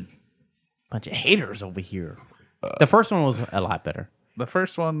 Bunch of haters over here. The first one was a lot better. The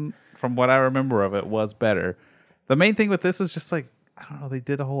first one, from what I remember of it, was better. The main thing with this is just like, I don't know, they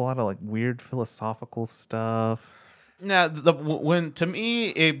did a whole lot of like weird philosophical stuff. Now, when to me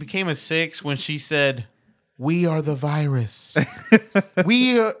it became a 6 when she said, "We are the virus.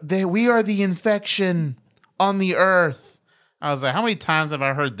 we are the infection on the earth." I was like, how many times have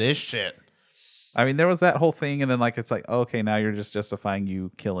I heard this shit? I mean, there was that whole thing, and then like it's like, okay, now you're just justifying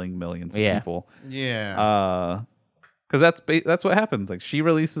you killing millions of people. Yeah. Because that's what happens. Like she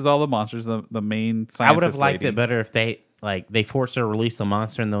releases all the monsters. The main scientist I would have liked lady. it better if they forced her to release the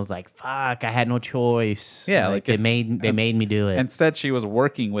monster and they was like, fuck, I had no choice. Yeah, like like they made me do it. Instead, she was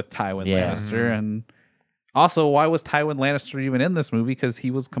working with Tywin Yeah. Lannister, and also, why was Tywin Lannister even in this movie? Because he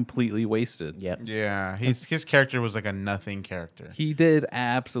was completely wasted. Yep. Yeah. His character was like a nothing character. He did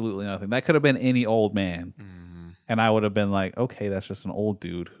absolutely nothing. That could have been any old man, and I would have been like, okay, that's just an old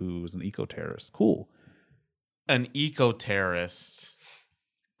dude who's an eco terrorist. Cool, An eco-terrorist.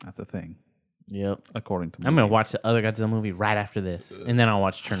 that's a thing, Yep. according to. I'm gonna movies. watch the other Godzilla movie right after this, and then I'll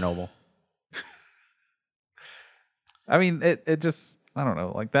watch Chernobyl. I mean, it just, I don't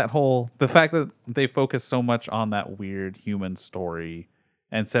know, like the fact that they focus so much on that weird human story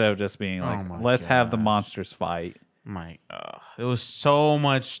instead of just being like, my let's have the gosh. monsters fight. There was so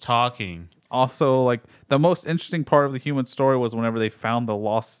much talking. Also, like the most interesting part of the human story was whenever they found the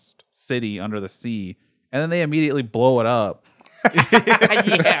lost city under the sea, and then they immediately blow it up.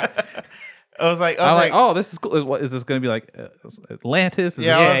 Yeah. I was like, oh, this is cool. What is this going to be like? Atlantis? Is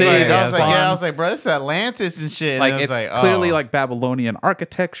yeah, this I was the like, city that's I was spawned? like, bro, this is Atlantis and shit. And Like I was it's like, clearly oh. like Babylonian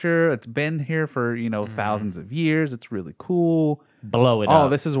architecture. It's been here for thousands of years. It's really cool. Blow it Oh, up.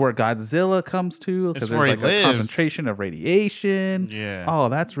 this is where Godzilla comes to because It's there's where like he a lives. concentration of radiation. Yeah. Oh,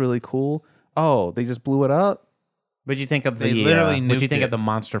 that's really cool. Oh, they just blew it up. What'd you think of They the? literally What'd you nuked think it. of the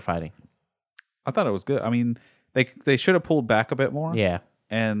monster fighting? I thought it was good. I mean, they should have pulled back a bit more. Yeah.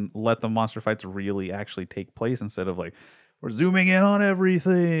 And let the monster fights really actually take place instead of like, we're zooming in on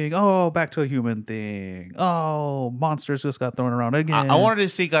everything. Oh, back to a human thing. Oh, monsters just got thrown around again. I wanted to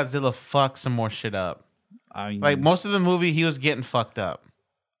see Godzilla fuck some more shit up. I mean, Like most of the movie, he was getting fucked up.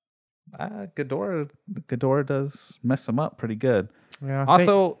 Ghidorah does mess him up pretty good. Yeah.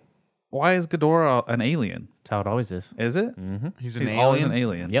 Also, why is Ghidorah an alien? That's how it always is. Is it? He's an He's always an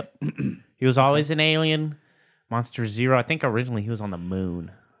alien. alien. Yep. He was always an alien. Monster Zero. I think originally he was on the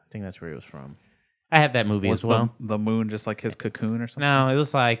moon. I think that's where he was from. I have that movie Was as well. the moon just like his cocoon or something? No, it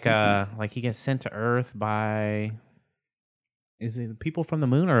was like he gets sent to Earth by. Is it people from the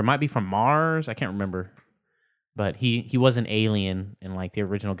moon or it might be from Mars? I can't remember. But he was an alien in like the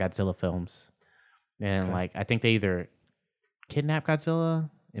original Godzilla films, and like I think they either kidnap Godzilla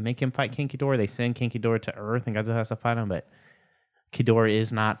and make him fight King Ghidorah. They send King Ghidorah to Earth and Godzilla has to fight him, but Ghidorah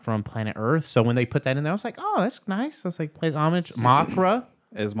is not from planet Earth. So when they put that in there, I was like, oh, that's nice. I was like, plays homage. Mothra.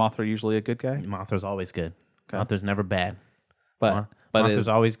 Is Mothra usually a good guy? Mothra's always good. Mothra's never bad. But Mothra's is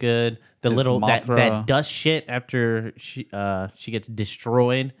always good. The is little Mothra- that dust shit after she gets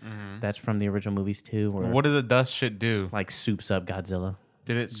destroyed. That's from the original movies too. Where What did the dust shit do? like soups up Godzilla.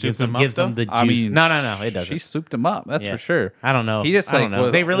 Did it soup Gives him him, up gives though? him the juice. I mean, no, it doesn't. She souped him up. That's Yeah. for sure. I don't know. He just I like don't know.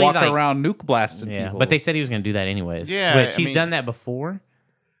 was They really walked like, around nuke blasting yeah, people. but they said he was going to do that anyways. Yeah, which I he's mean- done that before.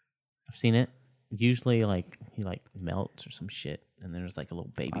 I've seen it. Usually, like he like melts or some shit, and there's like a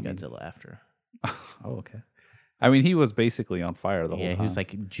little baby Godzilla after. Oh, okay. I mean, he was basically on fire the whole Yeah, time. he was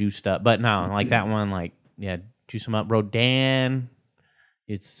like juiced up, but no, like that one, like yeah, juice him up. Rodan,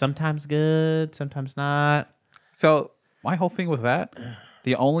 it's sometimes good, sometimes not. So my whole thing with that,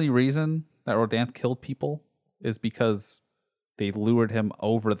 the only reason that Rodan killed people is because they lured him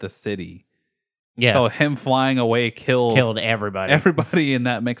over the city. Yeah, So him flying away killed everybody. everybody in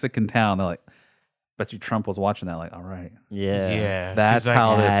that Mexican town. They're like, bet you Trump was watching that. Like, all right, yeah, Yeah, that's she's like,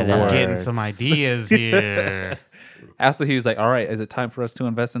 how this "I'm I'm works. getting some ideas here. After he was like, all right, is it time for us to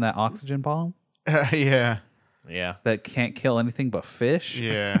invest in that oxygen bomb Yeah, yeah. that can't kill anything but fish?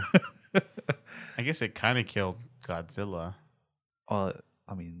 yeah. I guess it kind of killed Godzilla. Well,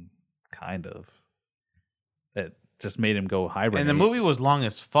 I mean, kind of. just made him go hibernate. And the movie was long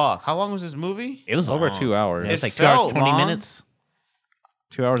as fuck. How long was this movie? It was over long. 2 hours. It was like It 2 hours, felt 20 long. minutes.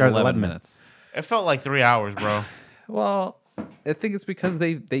 2 hours, 2 hours, 11 11 minutes. It felt like 3 hours, bro. Well, I think it's because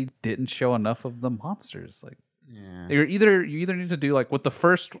they didn't show enough of the monsters. Like, Yeah. you either need to do like with the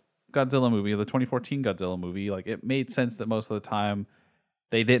first Godzilla movie, the 2014 Godzilla movie, like it made sense that most of the time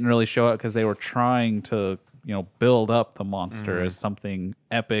they didn't really show it because they were trying to, build up the monster as something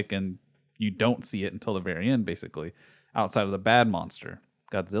epic, and you don't see it until the very end, basically. Outside of the bad monster,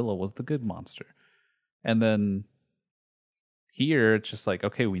 Godzilla was the good monster. And then here it's just like,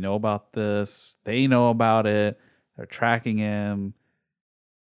 okay, we know about this. They know about it. They're tracking him.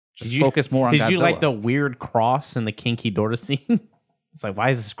 Just focus more on Godzilla. Did you like the weird cross in the King Ghidorah scene? It's like, why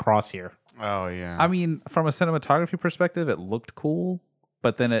is this cross here? Oh yeah. I mean, from a cinematography perspective, it looked cool,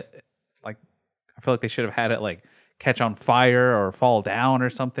 but then I feel like they should have had it like catch on fire or fall down or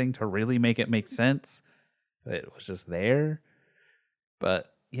something to really make it make sense. It was just there.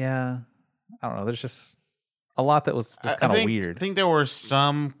 But yeah, I don't know. There's just a lot that was just kind of weird. I think there were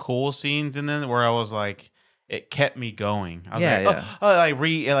some cool scenes in there where I was like, it kept me going. I was Yeah, like,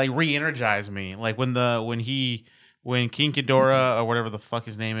 yeah. it re-energized me. Like when King Ghidorah or whatever the fuck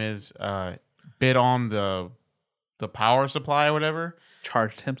his name is, bit on the power supply or whatever.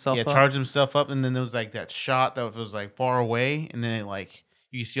 Charged himself up. Charged himself up, and then there was like that shot that was like far away, and then it like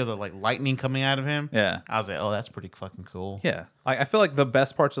you see all the like lightning coming out of him. Yeah. I was like, oh, that's pretty fucking cool. Yeah. I feel like the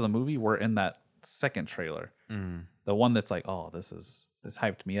best parts of the movie were in that second trailer. Mm. The one that's like, oh, this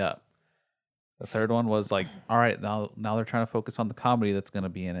hyped me up. The third one was like, all right, now they're trying to focus on the comedy that's going to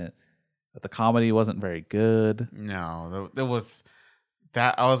be in it. But the comedy wasn't very good. No, there was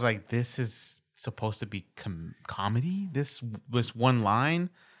that. I was like, this is supposed to be comedy. This was one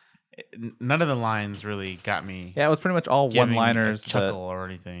line. None of the lines really got me. Yeah, it was pretty much all giving one-liners a chuckle or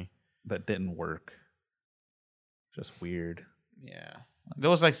anything. that didn't work. Just weird. Yeah, there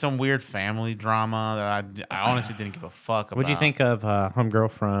was like some weird family drama that I honestly didn't give a fuck about. What'd you think of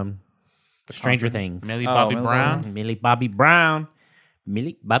homegirl from Stranger Things? Millie Bobby Millie Brown? Millie Bobby Brown.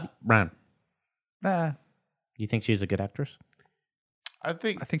 Millie Bobby Brown. Nah, You think she's a good actress? I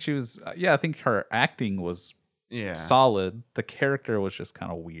think I think she was. I think her acting was yeah. solid. The character was just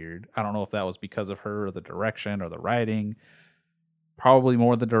kind of weird. I don't know if that was because of her or the direction or the writing. Probably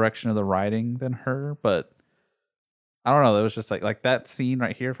more the direction of the writing than her, but I don't know. It was just like that scene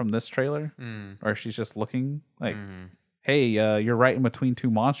right here from this trailer, where she's just looking like, "Hey, you're right in between two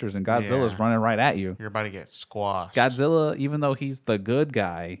monsters, and Godzilla's running right at you." You're about to get squashed. Godzilla, even though he's the good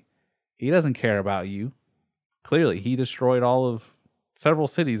guy, he doesn't care about you. Clearly, he destroyed all of several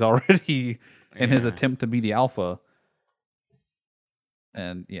cities already in his attempt to be the alpha.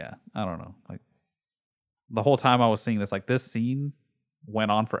 And yeah, I don't know. Like the whole time I was seeing this, like this scene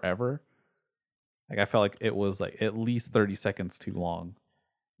went on forever. Like I felt like it was like at least 30 seconds too long.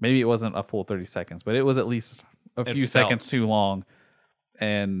 Maybe it wasn't a full 30 seconds, but it was at least a few seconds too long.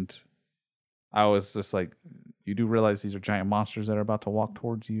 And I was just like, you do realize these are giant monsters that are about to walk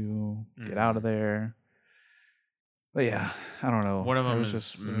towards you. Get out of there. But yeah, I don't know. One of them It was is it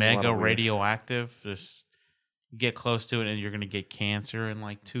was a lot mega of weird. radioactive. Just get close to it, and you're gonna get cancer in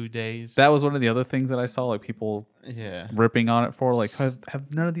like 2 days. That was one of the other things that I saw, like people yeah, ripping on it for. Like,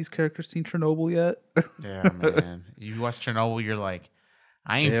 have none of these characters seen Chernobyl yet? yeah, man. You watch Chernobyl, you're like,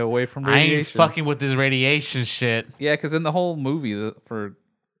 Stay away from I radiation. ain't fucking with this radiation shit. Yeah, because in the whole movie for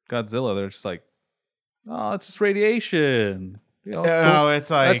Godzilla, they're just like, oh, it's just radiation. You know, it's cool. No, it's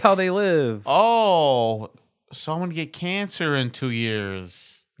like That's how they live. Oh, so I'm gonna get cancer in 2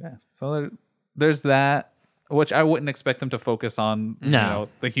 years. Yeah. So there's that, which I wouldn't expect them to focus on. No. You know,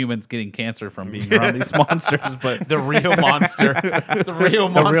 the humans getting cancer from being around these monsters, but The real monster, the real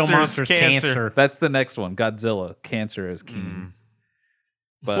monster's cancer. that's the next one. Godzilla, cancer is king.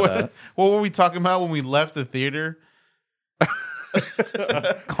 But What were we talking about when we left the theater?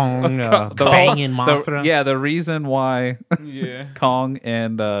 Kong banging Mothra. the reason why Yeah, Kong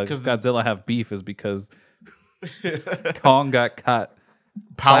and Godzilla have beef is because Kong got caught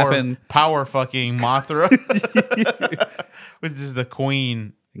slapping power fucking Mothra, which is the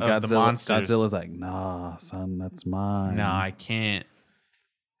queen of the monsters. Godzilla's like, nah, son, that's mine. No, I can't.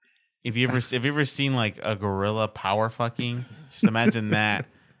 If you ever seen like a gorilla power fucking, just imagine that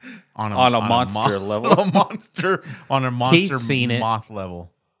on a monster level. on a monster seen it. moth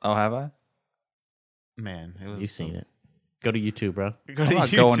level. Oh, have I? Man, it was You've seen it. Go to YouTube, bro. Go I'm to not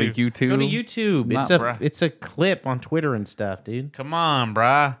YouTube. going to YouTube. Go to YouTube. Not, It's bruh. it's a clip on Twitter and stuff, dude. Come on,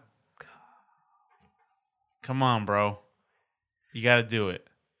 bruh. Come on, bro. You got to do it.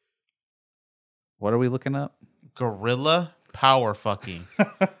 What are we looking up? Gorilla power fucking.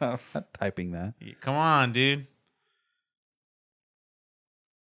 I'm not typing that. Come on, dude.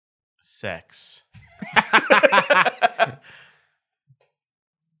 sex.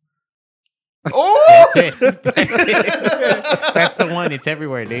 Oh, That's it. That's the one. It's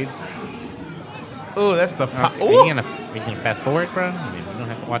everywhere, dude. oh, that's the. Are you gonna fast forward, bro? I mean, we don't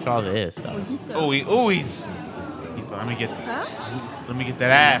have to watch all this stuff. He's let me get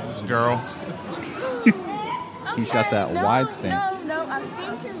that ass, girl. He's got that wide stance. No, I've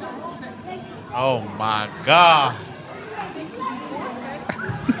seen too much. Oh my god.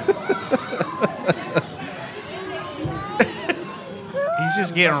 He's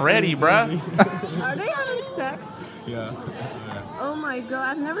just getting ready, bruh. Are they having sex? Yeah. Oh my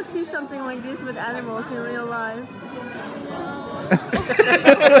god, I've never seen something like this with animals in real life.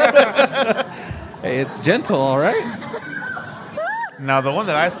 Hey, it's gentle, all right. Now, the one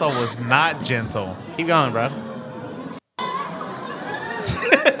that I saw was not gentle. Keep going, bro.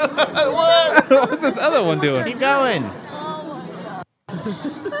 What's this other one doing? Keep going. Oh my god.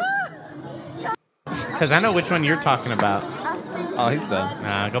 Because I know which one you're talking about. I've seen Oh, he's done.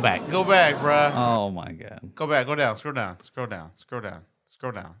 Nah, go back. Go back, bruh. Oh my god. Go back. Go down. Scroll down. Scroll down. Scroll down.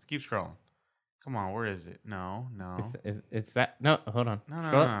 Scroll down. Keep scrolling. Come on. Where is it? No. It's that. No, hold on. No.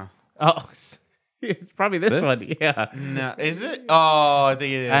 Scroll up. Oh, it's probably this This? one. Yeah. No. Is it? Oh, I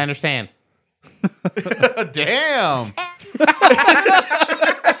think it is. I understand. Damn.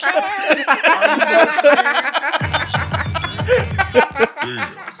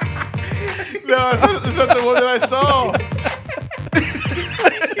 No, it's not the one that I saw.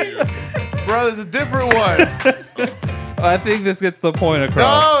 Bro, there's a different one. I think this gets the point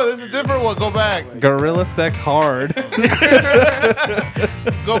across. No, there's a different one. Go back. Gorilla sex hard.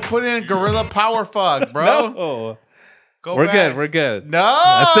 Go put in Gorilla Power Fuck, bro. No. Go We're back. good. We're good. No.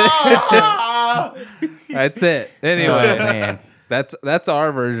 That's it. Anyway, Oh, man. that's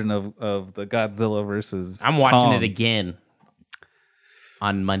our version of the Godzilla versus. I'm watching Kong. it again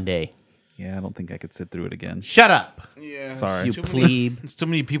on Monday. Yeah, I don't think I could sit through it again. Shut up, Yeah. Sorry. you Too plebe. It's too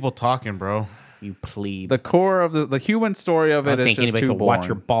many people talking, bro. You plebe. The core of the human story of I it don't is think just anybody too could boring. watch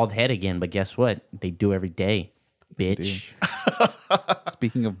your bald head again, but guess what? They do every day, bitch.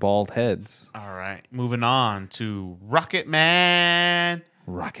 Speaking of bald heads, All right. Moving on to Rocket Man.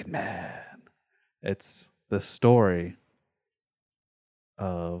 Rocket Man. It's the story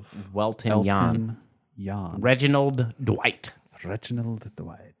of Welton Jan. Elton Jan. Reginald Dwight. Reginald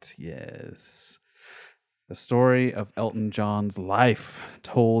Dwight, yes. The story of Elton John's life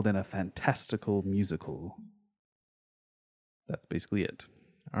told in a fantastical musical. That's basically it.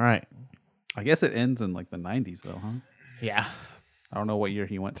 All right. I guess it ends in like the 90s though, huh? Yeah. I don't know what year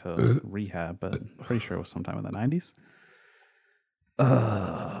he went to rehab, but I'm pretty sure it was sometime in the 90s.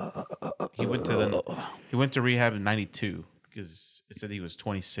 He went to rehab in 92 because it said he was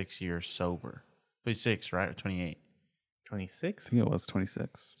 26 years sober. 26, right? Or 28. 26? I think it was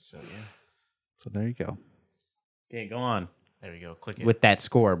 26. So yeah. So there you go. Okay, go on. There we go. Click it. With that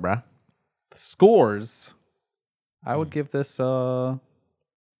score, bruh. The scores, I would give this I'll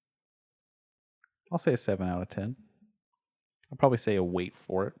say a 7 out of 10. I'll probably say a wait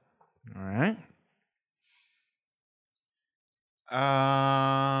for it. All right.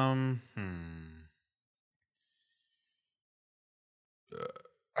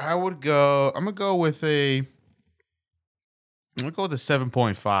 I would go. I'm gonna go with a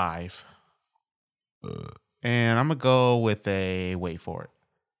 7.5, and I'm gonna go with a wait for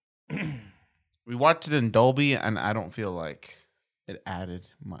it. We watched it in Dolby, and I don't feel like it added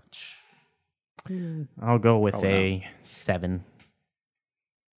much. I'll go with Probably a 7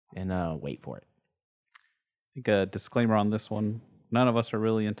 and wait for it. I think a disclaimer on this one. None of us are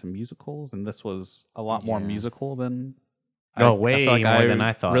really into musicals, and this was a lot more Yeah. musical than Way more than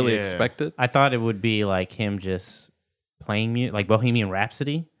I thought. Really Yeah. expected. I thought it would be like him just playing music, like Bohemian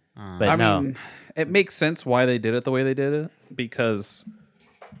Rhapsody. But I no. mean, it makes sense why they did it the way they did it because,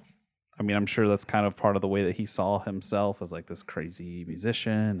 I mean, I'm sure that's kind of part of the way that he saw himself as like this crazy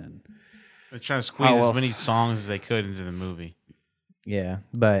musician, and They're trying to squeeze How as else? many songs as they could into the movie. Yeah,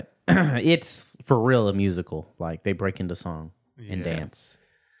 but it's for real a musical. Like they break into song and Yeah. dance.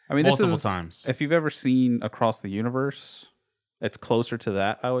 I mean, Multiple this is times. if you've ever seen Across the Universe, it's closer to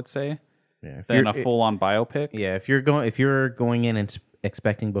that, I would say, Yeah, than a full-on biopic. yeah. If you're going in and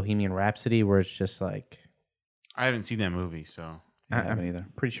expecting Bohemian Rhapsody, where it's just like I haven't seen that movie, so I haven't either.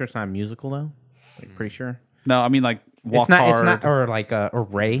 pretty sure it's not a musical though. Like pretty sure No, I mean like Walk it's not. Hard It's not or like or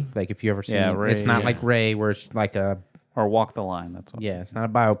Ray. Like if you ever seen, Yeah, it, Ray, it's not yeah. like Ray, where it's like a or Walk the Line. That's what. yeah. It's not a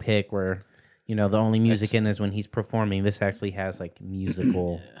biopic where the only music in is when he's performing. This actually has like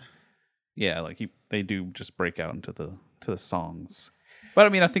musical. Yeah, like they do just break out into the songs. But I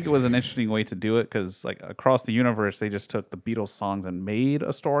mean, I think it was an interesting way to do it because, like, across the universe, they just took the Beatles songs and made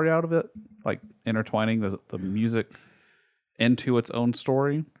a story out of it, like intertwining the music into its own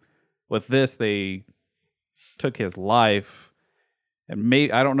story. With this, they took his life and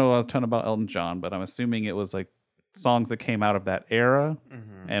I don't know a ton about Elton John, but I'm assuming it was like songs that came out of that era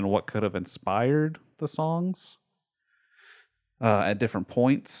and what could have inspired the songs at different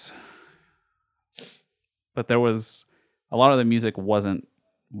points. But there was a lot of the music wasn't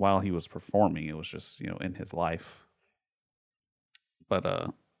while he was performing. It was just, in his life. But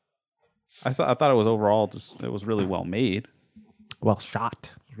I thought it was overall it was really well made. Well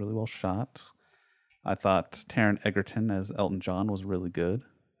shot. It was really well shot. I thought Taron Egerton as Elton John was really good.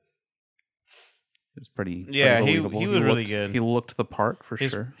 It was pretty believable. he was really good. He looked the part for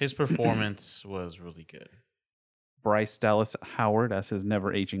sure. His performance was really good. Bryce Dallas Howard as his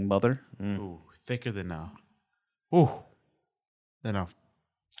never aging mother. Ooh, thicker than a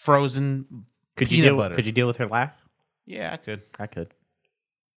frozen peanut butter. Could you deal with her laugh? Yeah, I could. I could.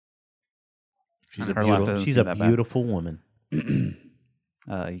 She's Her laugh doesn't seem that bad. Beautiful woman. You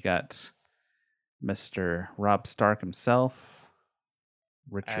got Mr. Rob Stark himself,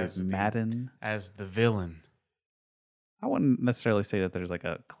 Richard Madden as the villain. I wouldn't necessarily say that there's like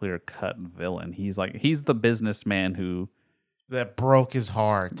a clear cut villain. He's the businessman who that broke his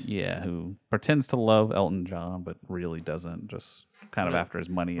heart. Yeah, who pretends to love Elton John but really doesn't. Just kind of after his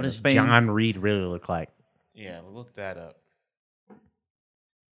money and his fame. What does John Reed really look like? Yeah, look that up.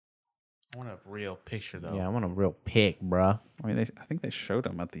 I want a real picture though. Yeah, I want a real pic, bruh. I mean, I think they showed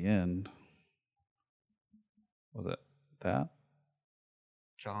him at the end. Was it that?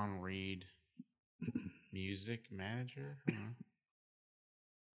 John Reed, music manager.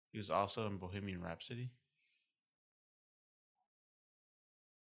 He was also in Bohemian Rhapsody.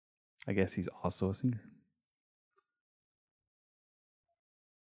 I guess he's also a singer.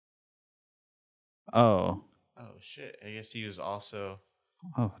 Oh shit! I guess he was also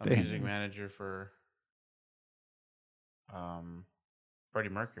a music manager for Freddie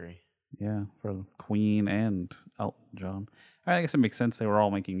Mercury. Yeah, for Queen and Elton John. I guess it makes sense they were all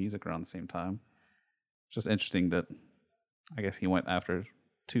making music around the same time. It's just interesting that I guess he went after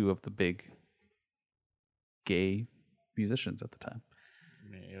two of the big gay musicians at the time. I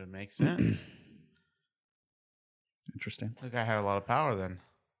mean, it would make sense. Interesting. The guy had a lot of power then.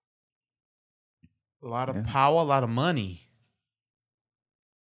 A lot of power, a lot of money.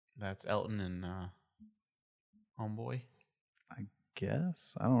 That's Elton and Homeboy. I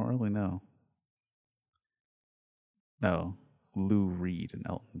guess. I don't really know. No. Lou Reed and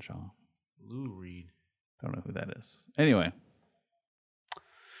Elton John. Lou Reed. Don't know who that is. Anyway.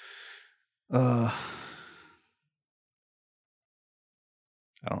 I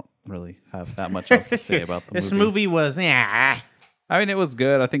don't really have that much else to say about the movie. This movie was, I mean, it was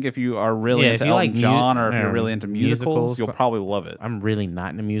good. I think if you are really into Elton John or if you're really into musicals, you'll probably love it. I'm really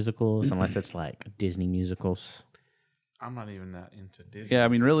not into musicals unless it's like Disney musicals. I'm not even that into Disney. Yeah, I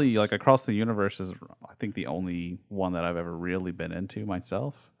mean, really, like Across the Universe is, I think, the only one that I've ever really been into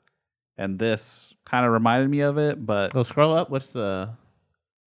myself. And this kind of reminded me of it, but... Go scroll up. What's the...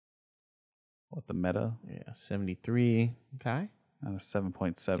 What, the meta? Yeah, 73. Okay. And a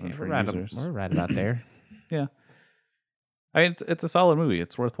 7.7 for users. We're right about there. Yeah. I mean, it's a solid movie.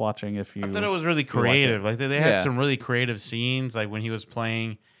 It's worth watching if you... I thought it was really creative. Like they had some really creative scenes, like when he was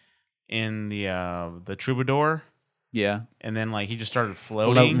playing in the Troubadour. Yeah. And then like he just started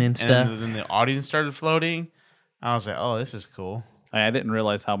floating and stuff. And then the audience started floating. I was like, oh, this is cool. I didn't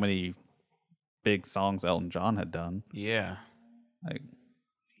realize how many big songs Elton John had done. Yeah. Like,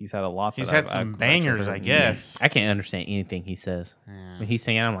 he's had a lot. He's had some bangers, I guess. I can't understand anything he says. Yeah. When he's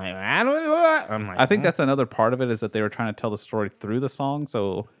singing, I'm like, I think that's another part of it is that they were trying to tell the story through the song.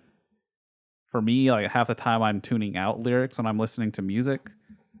 So for me, like half the time I'm tuning out lyrics when I'm listening to music.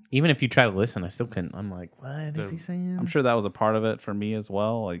 Even if you try to listen, I still couldn't. I'm like, what is he saying? I'm sure that was a part of it for me as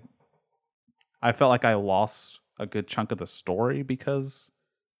well. Like, I felt like I lost a good chunk of the story because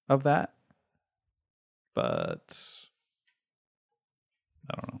of that. But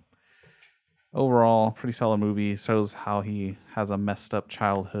I don't know. Overall, pretty solid movie. Shows how he has a messed up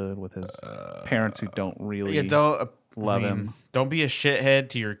childhood with his parents who don't really love him. Don't be a shithead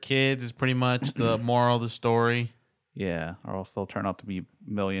to your kids is pretty much the moral of the story. Yeah, or else they'll turn out to be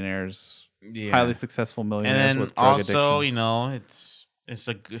millionaires, highly successful millionaires and then with drug also, addictions. you know, it's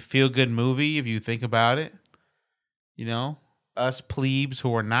a feel-good movie if you think about it. You know, us plebes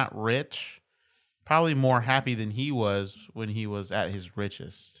who are not rich, probably more happy than he was when he was at his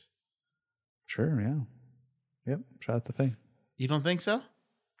richest. Sure, yeah. Yep, sure, that's the thing. You don't think so?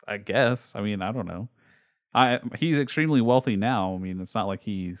 I guess. I mean, I don't know. He's extremely wealthy now. I mean, it's not like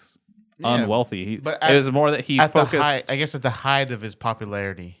he's Yeah, unwealthy. but It was more that he at focused. the height, I guess at the height of his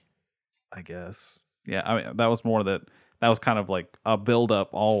popularity. I guess. Yeah, I mean, that was more that was kind of like a build up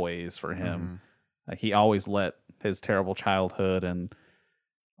always for him. Like he always let his terrible childhood and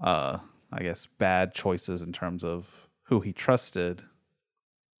I guess bad choices in terms of who he trusted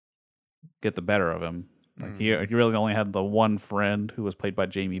get the better of him. Like he really only had the one friend who was played by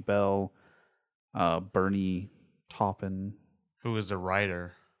Jamie Bell, Bernie Taupin, Who was the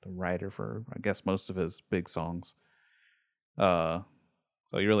writer? the writer for I guess most of his big songs. So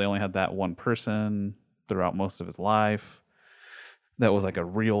he really only had that one person throughout most of his life. That was like a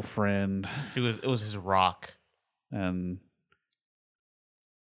real friend, It was his rock. and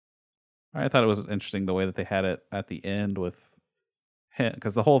I thought it was interesting the way that they had it at the end with him,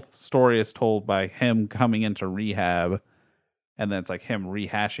 because the whole story is told by him coming into rehab, and then it's like him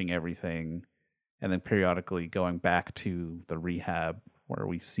rehashing everything, and then periodically going back to the rehab where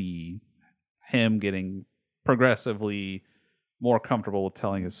we see him getting progressively more comfortable with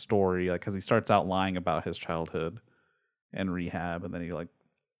telling his story, like because he starts out lying about his childhood and rehab, and then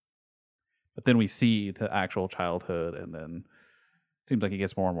but then we see the actual childhood, and then it seems like he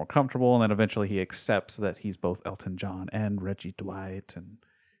gets more and more comfortable, and then eventually he accepts that he's both Elton John and Reggie Dwight, and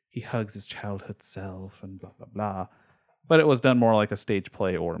he hugs his childhood self, and blah blah blah. But it was done more like a stage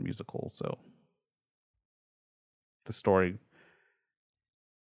play or a musical, so the story,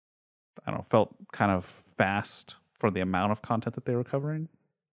 I don't know, felt kind of fast for the amount of content that they were covering.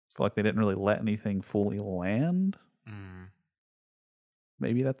 Felt like they didn't really let anything fully land.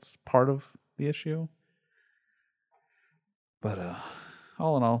 Maybe that's part of the issue. But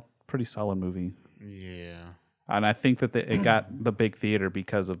all in all, pretty solid movie. Yeah. And I think that it got the big theater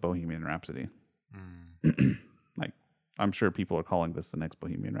because of Bohemian Rhapsody. Like, I'm sure people are calling this the next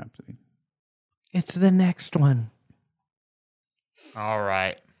Bohemian Rhapsody. It's the next one. All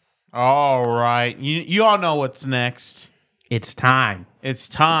right. All right. You all know what's next. It's time It's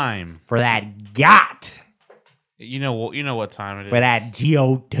time. for that GOT. You know what time it is. For that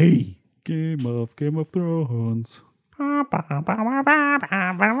GOT. Game of Thrones. You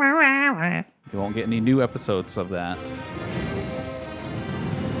won't get any new episodes of that.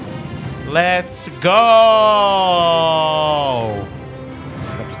 Let's go.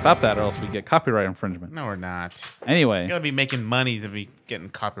 Have to stop that or else we get copyright infringement. No, we're not. Anyway. You gotta be making money to be getting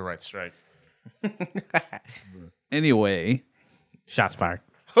copyright strikes. Anyway, Shots fired.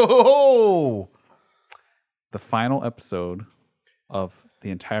 Oh, the final episode of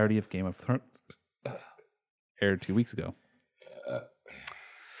the entirety of Game of Thrones aired 2 weeks ago.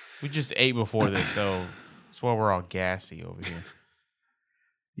 we just ate before this, so that's why we're all gassy over here.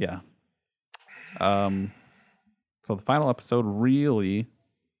 Yeah. So the final episode really,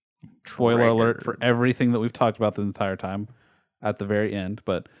 spoiler alert for everything that we've talked about the entire time at the very end,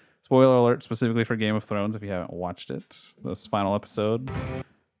 but spoiler alert specifically for Game of Thrones if you haven't watched it. This final episode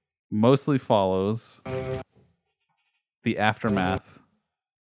mostly follows the aftermath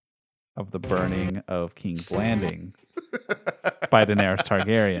of the burning of King's Landing by Daenerys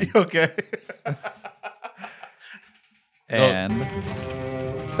Targaryen. Okay. And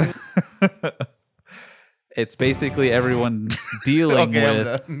it's basically everyone dealing Okay, I'm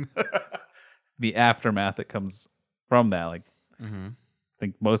with done. the aftermath that comes from that. Like, I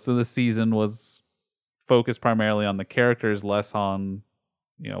think most of the season was focused primarily on the characters, less on,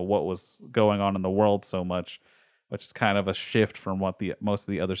 what was going on in the world so much, which is kind of a shift from what most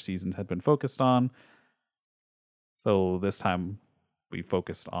of the other seasons had been focused on. So this time we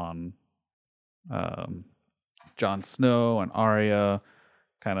focused on Jon Snow and Arya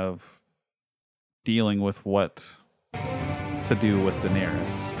kind of dealing with what to do with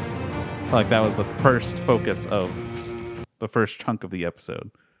Daenerys. I feel like that was the first focus of the first chunk of the episode.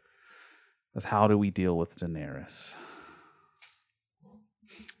 Was how do we deal with Daenerys?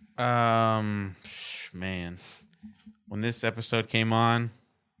 Man, when this episode came on,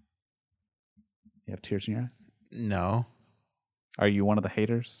 You have tears in your eyes? no. Are you one of the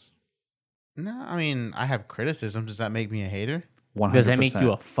haters? No, I mean, I have criticism. Does that make me a hater? 100%. Does that make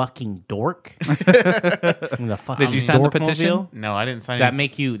you a fucking dork? The fucking Did you sign the dork petition? mobile? No, I didn't sign That it.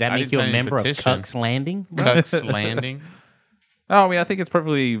 make you I didn't sign a any member of petition. Cuck's Landing? bro? Cuck's Landing. No, I mean, I think it's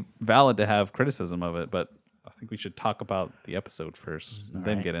perfectly valid to have criticism of it, but I think we should talk about the episode first, and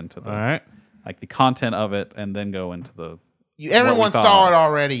then get into the All right. like the content of it, and then go into the. Everyone thought. saw it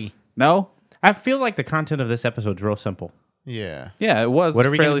already. No, I feel like the content of this episode is real simple. Yeah. yeah, it was. What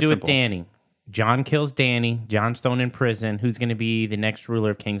are we going fairly to do simple. with Dany? John kills Dany. John's thrown in prison. Who's going to be the next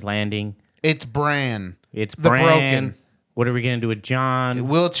ruler of King's Landing? It's Bran. It's The Bran. Broken. What are we gonna do with John?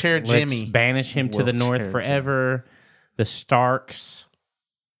 Wheelchair Let's Jimmy. banish him to the Wheelchair north forever. The Starks,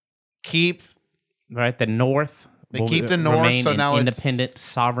 Keep. right? The North. They will keep the North, remain so an now it's- independent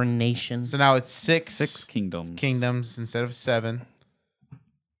sovereign nation. So now it's six 6 kingdoms. kingdoms instead of 7.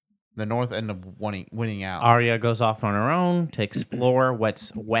 The North end up winning out. Arya goes off on her own to explore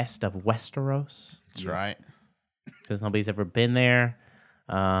what's west of Westeros That's right. because nobody's ever been there.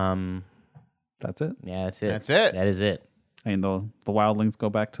 That's it. Yeah, that's it. That's it. That is it. I mean, the wildlings go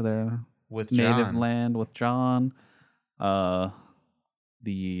back to their With native Jon. land with John. The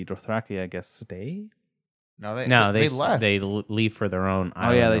Dothraki, I guess, stay. No, they left. They leave for their own Oh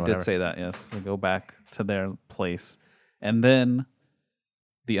island. yeah, or they whatever. did say that. Yes, they go back to their place, and then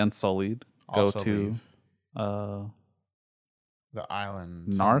the Unsullied go Also to leave. uh, The island.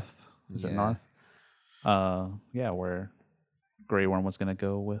 Narth. Is it Yeah. Narth? Yeah, where Grey Worm was gonna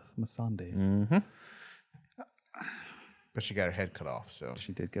go with Missandei. Mm-hmm. But she got her head cut off. So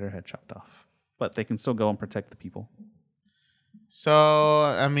She did get her head chopped off, but they can still go and protect the people.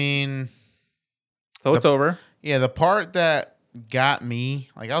 I mean, So it's over. yeah, the part that got me,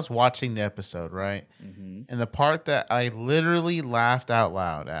 like I was watching the episode, right? Mm-hmm. And the part that I literally laughed out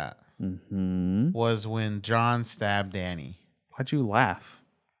loud at Mm-hmm. was when Jon stabbed Dany. Why'd you laugh?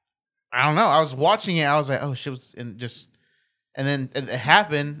 I don't know. I was watching it. I was like, oh shit. And then it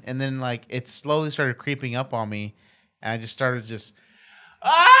happened. And then like it slowly started creeping up on me. And I just started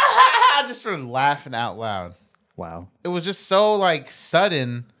I just started laughing out loud. Wow. It was just so like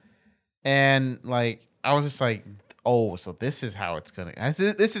sudden. And like, I was just like, oh, so this is how it's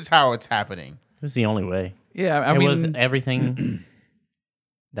this is how it's happening. It was the only way. Yeah, I It mean, was everything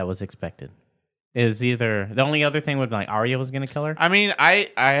that was expected. It was either the only other thing would be like Arya was going to kill her. I mean, I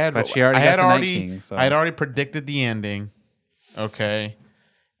had, But she already I got had the Night already, King, so- I had already predicted the ending. Okay.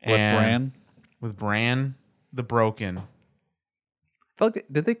 with Bran. With Bran the Broken. I feel like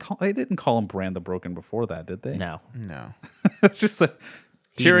they didn't call him Bran the Broken before that, did they? No, No. It's just like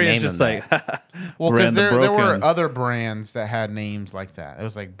He Tyrion's named just him like Well, Bran because the there were Broken. other brands that had names like that. It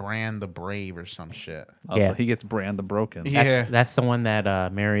was like Bran the Brave or some shit. Oh, so Yeah. he gets Bran the Broken. Yeah. that's the one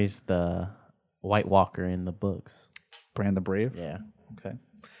that marries the White Walker in the books. Bran the Brave. Yeah, Okay.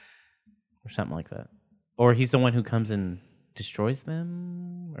 or something like that. Or he's the one who comes and destroys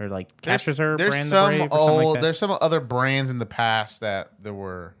them, or like captures her. There's Bran some the Brave or something like that. there's some other brands in the past that there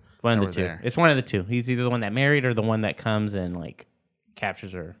were One that of were the two. there. It's one of the two. He's either the one that married or the one that comes and like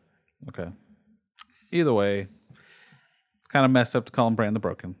captures her. Okay. Either way, it's kind of messed up to call him Bran the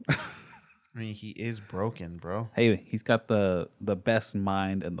Broken. I mean, he is broken, bro. Hey, he's got the best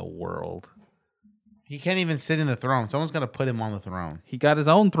mind in the world. He can't even sit in the throne. Someone's gonna put him on the throne. He got his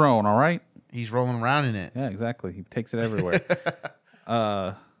own throne, all right? He's rolling around in it. Yeah, exactly. He takes it everywhere.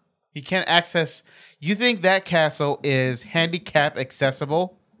 He can't access. You think that castle is handicap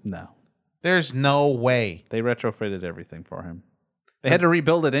accessible? No. There's no way. They retrofitted everything for him. They had to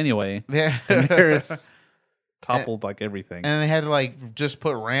rebuild it anyway. Yeah. Daenerys toppled like everything. And they had to like just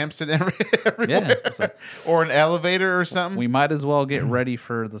put ramps in everywhere. Yeah. It's like, Or an elevator or something. we might as well get ready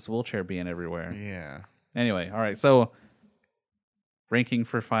for this wheelchair being everywhere. Yeah. Anyway, all right. So, ranking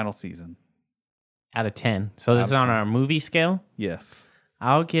for final season. Out of 10. So this Out is of on 10. our movie scale. Yes.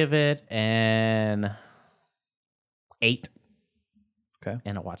 I'll give it an 8. Okay.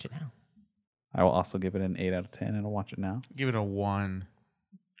 And I'll watch it now. I will also give it an 8 out of 10 and I'll watch it now. Give it a 1.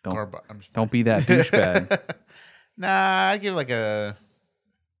 Don't, I'm just- don't be that douchebag. Nah, I'd give it like a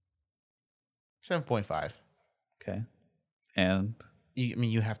 7.5. Okay. And I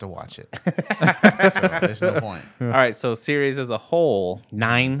mean, you have to watch it. So there's no point. all right. So, series as a whole,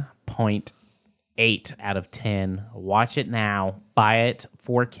 9.8 out of 10. Watch it now. Buy it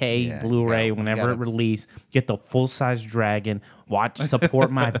 4K Yeah, Blu-ray you whenever gotta- it release. Get the full-size dragon. Watch,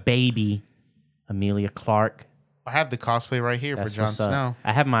 support my baby, Amelia Clark. I have the cosplay right here That's for Jon what's up. Snow.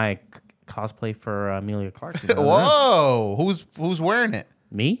 I have my cosplay for Amelia Clark. You know that? Whoa! Who's wearing it?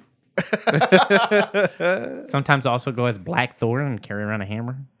 Me? Sometimes I also go as Black Thor and carry around a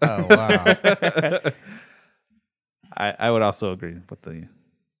hammer. Oh wow! I would also agree with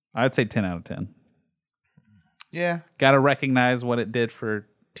I'd say 10 out of 10. Yeah, Got to recognize what it did for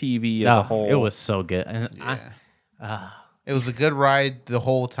TV as a whole. It was so good. And yeah. It was a good ride the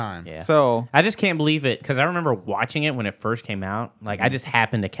whole time. Yeah. So, I just can't believe it because I remember watching it when it first came out. Like I just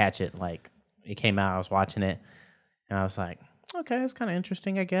happened to catch it. Like it came out, I was watching it, and I was like, "Okay, that's kind of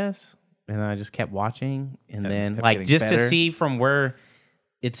interesting, I guess." And then I just kept watching, and And it just then kept like getting just to better. see from where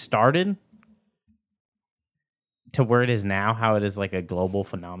it started to where it is now, how it is like a global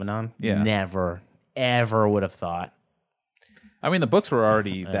phenomenon. Yeah. Never, ever would have thought. I mean, the books were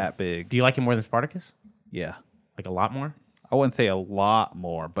already that big. Do you like it more than Spartacus? Yeah. Like a lot more? I wouldn't say a lot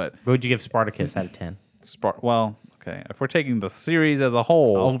more, but What would you give Spartacus out of 10? well, okay. If we're taking the series as a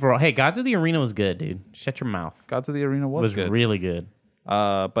whole, Overall, hey, Gods of the Arena was good, dude. Shut your mouth. Gods of the Arena It was was good. really good.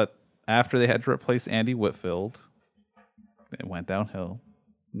 But after they had to replace Andy Whitfield, it went downhill,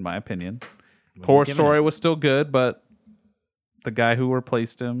 in my opinion. Core story was still good, but the guy who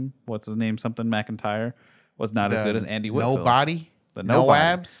replaced him, what's his name, something McIntyre, was not as good as Andy Whitfield. No body, The no nobody.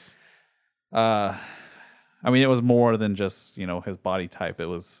 abs. I mean, it was more than just, his body type.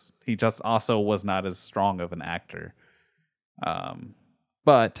 He just also was not as strong of an actor.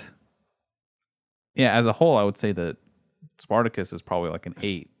 But yeah, as a whole, I would say that Spartacus is probably like an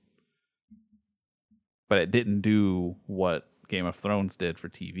 8. But it didn't do what Game of Thrones did for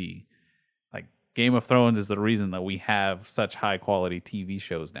TV. Like, Game of Thrones is the reason that we have such high quality TV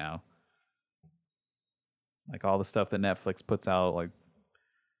shows now. Like all the stuff that Netflix puts out, like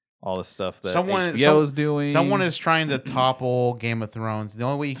all the stuff that HBO's doing. Someone is trying to topple Game of Thrones. The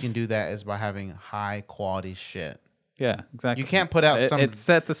only way you can do that is by having high quality shit. Yeah, exactly. You can't put out it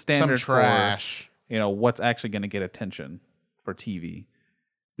set the standard some trash. For, what's actually going to get attention for TV.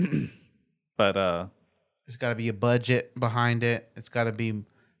 But there's got to be a budget behind it. It's got to be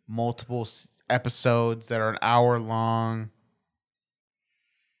multiple episodes that are an hour long.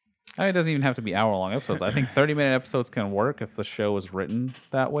 It doesn't even have to be hour-long episodes. I think 30-minute episodes can work if the show is written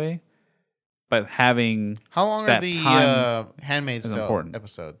that way. But having how long that are the time Handmaid's is Tale important.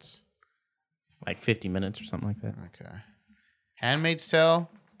 episodes? Like 50 minutes or something like that. Okay. Handmaid's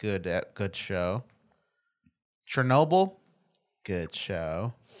Tale, good show. Chernobyl, good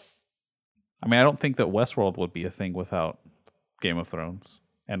show. I mean, I don't think that Westworld would be a thing without Game of Thrones.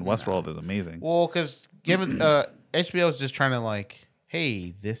 And Westworld is amazing. Well, because HBO is just trying to like,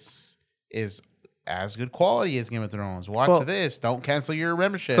 hey, this is as good quality as Game of Thrones. Watch this. Don't cancel your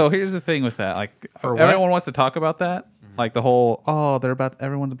membership. So here's the thing with that. Like, For what? everyone wants to talk about that. Like the whole,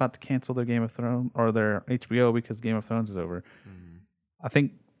 everyone's about to cancel their Game of Thrones or their HBO because Game of Thrones is over. I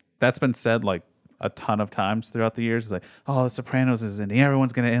think that's been said like a ton of times throughout the years. It's like, The Sopranos is ending.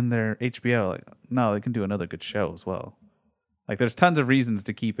 Everyone's going to end their HBO. Like, no, they can do another good show as well. Like, there's tons of reasons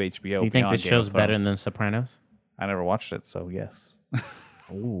to keep HBO. Do you think this show's better than Sopranos? I never watched it, so yes.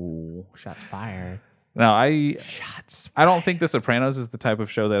 Ooh, shots fired. No, I don't think The Sopranos is the type of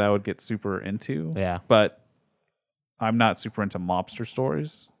show that I would get super into. Yeah. But I'm not super into mobster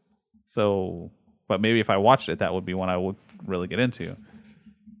stories. So, but maybe if I watched it, that would be one I would really get into.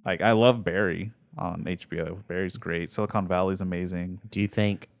 Like, I love Barry on HBO. Barry's great. Silicon Valley's amazing. Do you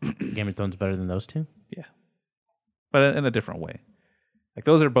think Game of Thrones is better than those two? Yeah. But in a different way. Like,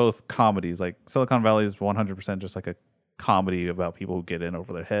 those are both comedies. Like, Silicon Valley is 100% just like a comedy about people who get in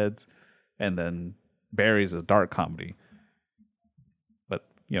over their heads. And then Barry's a dark comedy. But,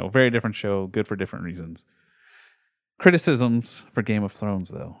 very different show, good for different reasons. Criticisms for Game of Thrones,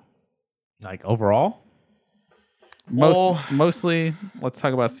 though. Like, overall? Mostly, let's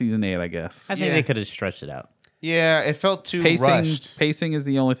talk about season 8, I guess. I think they could have stretched it out. yeah, it felt too rushed. Pacing is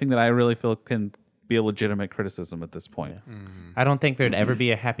the only thing that I really feel can be a legitimate criticism at this point. I don't think there'd ever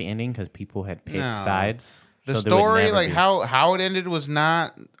be a happy ending because people had picked No. sides. The so there would story, never like be. how it ended, was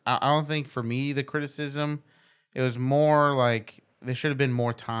not. I don't think for me the criticism. It was more like there should have been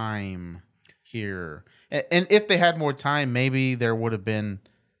more time here, and if they had more time, maybe there would have been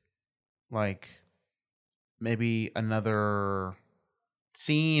like maybe another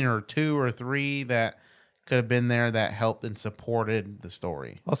scene or 2 or 3 that could have been there that helped and supported the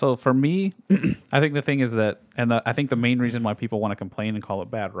story. Also, for me, I think the thing is that, I think the main reason why people want to complain and call it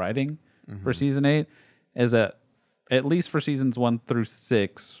bad writing for season 8 is that, at least for seasons 1 through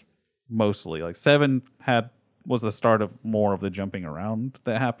 6, mostly, like 7 was the start of more of the jumping around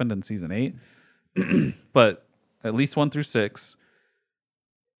that happened in season 8. But at least 1 through 6,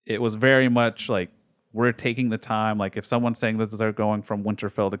 it was very much like, we're taking the time. Like, if someone's saying that they're going from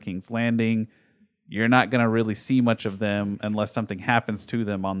Winterfell to King's Landing, you're not going to really see much of them unless something happens to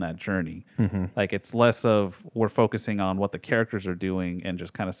them on that journey. Like, it's less of we're focusing on what the characters are doing and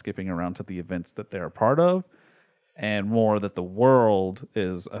just kind of skipping around to the events that they're a part of, and more that the world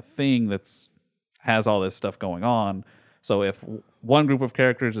is a thing that's has all this stuff going on. So if one group of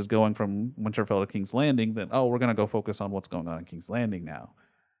characters is going from Winterfell to King's Landing, then, we're going to go focus on what's going on in King's Landing now.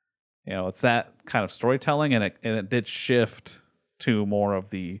 It's that kind of storytelling, and it did shift to more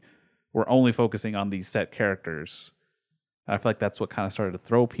of we're only focusing on these set characters. And I feel like that's what kind of started to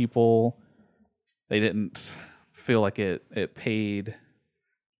throw people. They didn't feel like it paid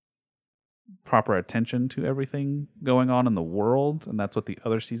proper attention to everything going on in the world, and that's what the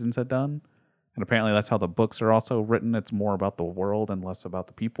other seasons had done. And apparently that's how the books are also written. It's more about the world and less about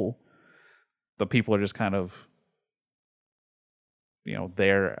the people. The people are just kind of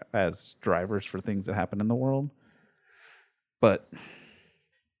there as drivers for things that happen in the world. But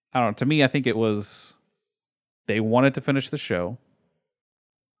I don't know. To me, I think it was they wanted to finish the show.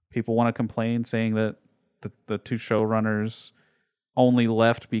 People want to complain saying that the two showrunners only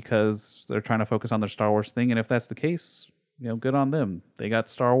left because they're trying to focus on their Star Wars thing. And if that's the case, good on them. They got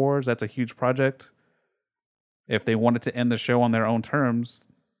Star Wars. That's a huge project. If they wanted to end the show on their own terms,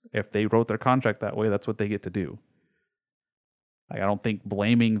 if they wrote their contract that way, that's what they get to do. I don't think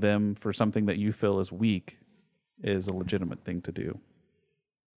blaming them for something that you feel is weak is a legitimate thing to do,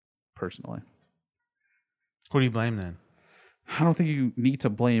 personally. Who do you blame then? I don't think you need to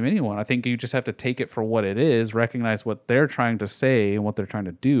blame anyone. I think you just have to take it for what it is, recognize what they're trying to say and what they're trying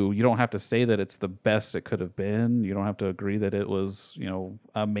to do. You don't have to say that it's the best it could have been. You don't have to agree that it was,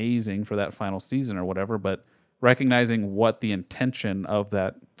 amazing for that final season or whatever, but recognizing what the intention of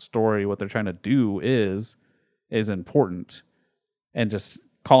that story, what they're trying to do is important. And just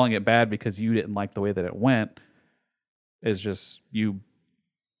calling it bad because you didn't like the way that it went is just you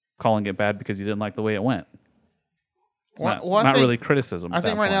calling it bad because you didn't like the way it went. It's not really criticism. I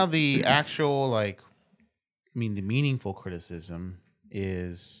think right now the actual, the meaningful criticism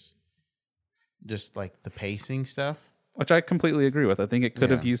is just like the pacing stuff. Which I completely agree with. I think it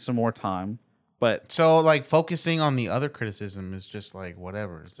could have used some more time. But so focusing on the other criticism is just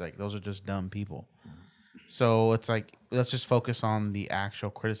whatever. It's those are just dumb people. So it's let's just focus on the actual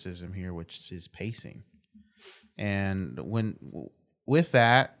criticism here, which is pacing. And with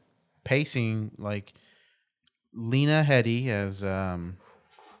that pacing, Lena Headey as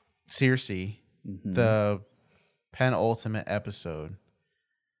Cersei, the penultimate episode,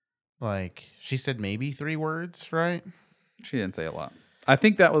 she said maybe 3 words, right? She didn't say a lot. I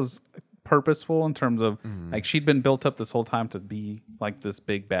think that was purposeful in terms of she'd been built up this whole time to be this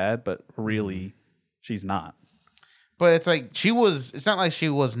big bad, but really she's not. But it's it's not like she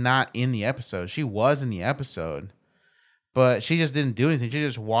was not in the episode. She was in the episode, but she just didn't do anything. She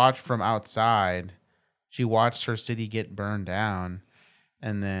just watched from outside. She watched her city get burned down,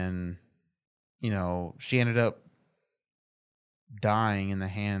 and then, she ended up dying in the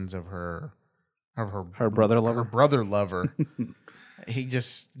hands of her brother lover. Her brother lover. He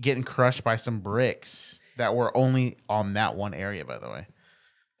just getting crushed by some bricks that were only on that one area, by the way.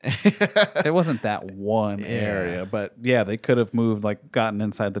 It wasn't that one area, but they could have moved, gotten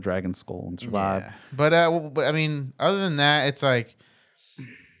inside the dragon skull and survived. Yeah. But I mean, other than that, it's I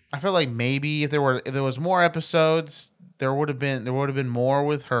feel like maybe if there was more episodes, there would have been more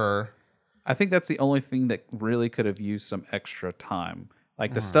with her. I think that's the only thing that really could have used some extra time.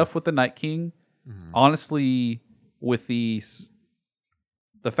 The stuff with the Night King, honestly, with the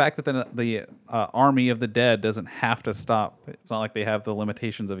fact that the army of the dead doesn't have to stop. It's not like they have the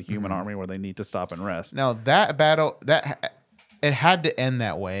limitations of a human army where they need to stop and rest. Now that battle, it had to end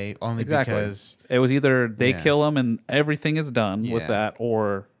that way only because it was either they kill him and everything is done with that,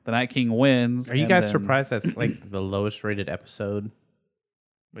 or the Night King wins. Are you guys surprised that's the lowest rated episode?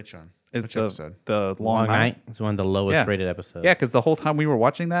 Which one? It's episode? The Long Night. It's one of the lowest rated episodes. Yeah, because the whole time we were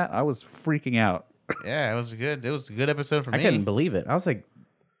watching that, I was freaking out. Yeah, it was good. It was a good episode for me. I couldn't believe it. I was like,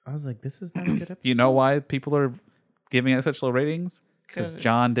 this is not a good episode. You know why people are giving it such low ratings? Because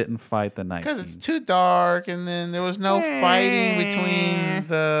John didn't fight the Night King. Because it's too dark, and then there was no fighting between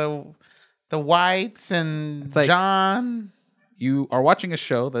the whites and John. You are watching a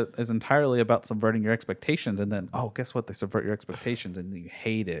show that is entirely about subverting your expectations, and then, guess what? They subvert your expectations, and you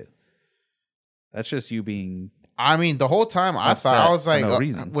hate it. That's just you being. I mean, the whole time I thought, I was like, no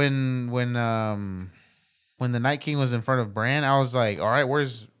reason. when the Night King was in front of Bran, I was like, all right,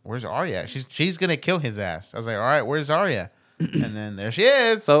 where's Arya? She's gonna kill his ass. I was like, all right, where's Arya? And then there she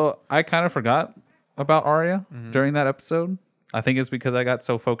is. So I kind of forgot about Arya during that episode. I think it's because I got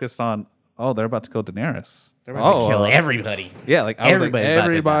so focused on, they're about to kill Daenerys. They're about to kill everybody. Yeah, I was like,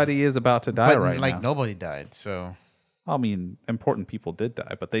 everybody is about to die right now. Nobody died. So I mean, important people did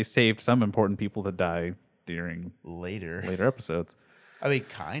die, but they saved some important people to die during later episodes. I mean,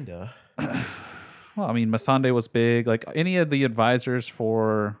 kinda. Well, I mean, Missandei was big. Any of the advisors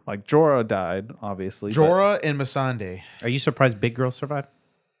for Jorah died, obviously. Jorah and Missandei. Are you surprised Big Girl survived?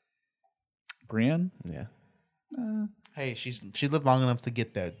 Brienne? Yeah. Hey, she lived long enough to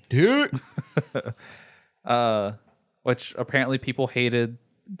get that dude. Which apparently people hated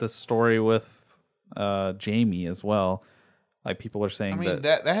the story with Jaime as well. People are saying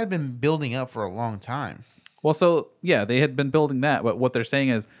that had been building up for a long time. Well, so yeah, they had been building that, but what they're saying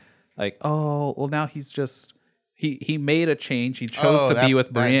is now he's just he made a change. He chose to be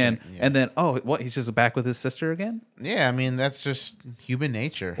with Brienne, and then he's just back with his sister again? Yeah, I mean that's just human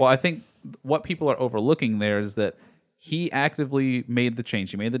nature. Well, I think what people are overlooking there is that he actively made the change.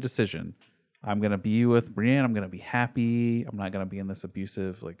 He made the decision. I'm going to be with Brienne. I'm going to be happy. I'm not going to be in this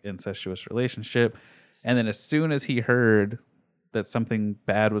abusive, like incestuous relationship. And then as soon as he heard that something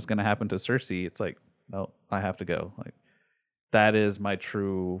bad was going to happen to Cersei, it's like, no, I have to go. Like, that is my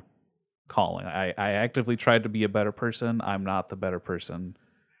true calling. I actively tried to be a better person. I'm not the better person.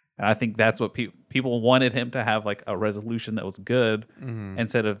 And I think that's what people wanted him to have, like a resolution that was good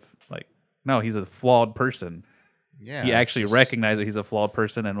instead of like, no, he's a flawed person. Yeah, he actually recognized that he's a flawed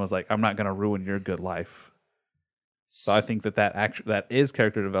person and was like, I'm not going to ruin your good life. So I think that is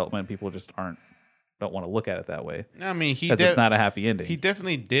character development. People just don't want to look at it that way. I mean, because it's not a happy ending. He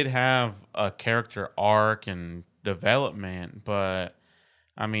definitely did have a character arc and development, but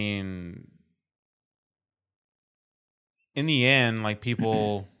I mean, in the end, like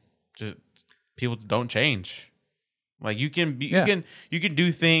people don't change. Like you can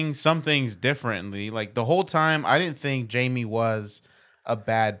do some things differently. Like the whole time, I didn't think Jaime was a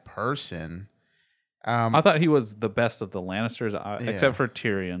bad person. I thought he was the best of the Lannisters, except for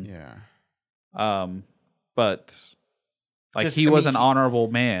Tyrion. Yeah. But like he was an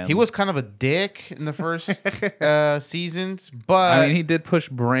honorable man. He was kind of a dick in the first seasons, but I mean, he did push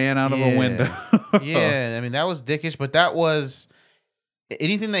Bran out of a window. Yeah, I mean that was dickish, but that was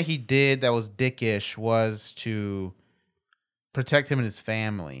anything that he did that was dickish was to protect him and his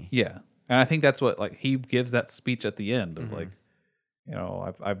family. Yeah, and I think that's what like he gives that speech at the end of like, you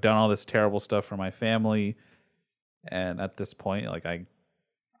know, I've done all this terrible stuff for my family, and at this point, like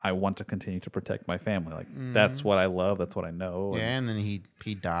I want to continue to protect my family. Like that's what I love. That's what I know. Yeah, and then he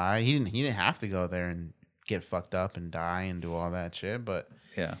died. He didn't have to go there and get fucked up and die and do all that shit, but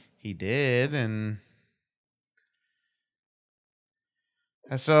yeah, he did. And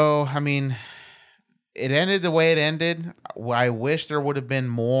so, I mean, it ended the way it ended. I wish there would have been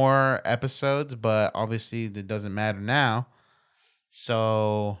more episodes, but obviously it doesn't matter now.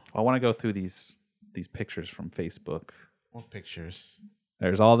 So I want to go through these pictures from Facebook. What pictures?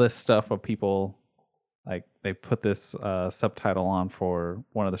 There's all this stuff of people, like they put this subtitle on for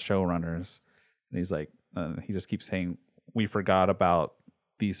one of the showrunners, and he's like, he just keeps saying, "We forgot about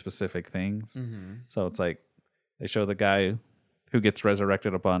these specific things." So it's like they show the guy who gets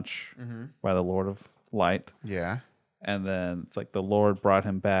resurrected a bunch by the Lord of Light. Yeah. And then it's like the Lord brought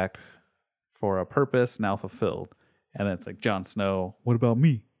him back for a purpose now fulfilled. And then it's like, Jon Snow, what about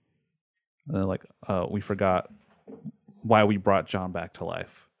me? And they're like, we forgot why we brought Jon back to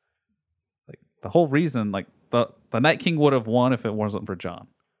life. It's like the whole reason, like the Night King would have won if it wasn't for Jon.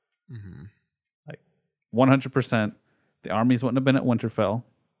 Like 100%, the armies wouldn't have been at Winterfell.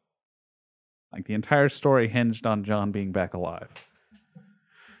 Like the entire story hinged on Jon being back alive.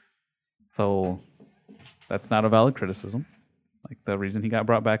 So that's not a valid criticism. Like the reason he got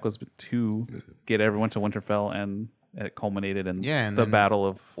brought back was to get everyone to Winterfell, and it culminated in the battle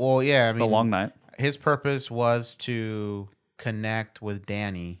of the Long Night. His purpose was to connect with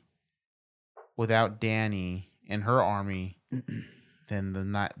Dany. Without Dany and her army, then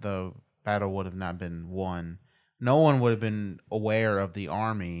the battle would have not been won. No one would have been aware of the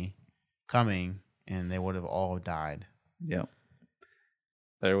army coming, and they would have all died. Yeah.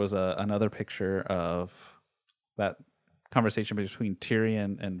 There was another picture of that conversation between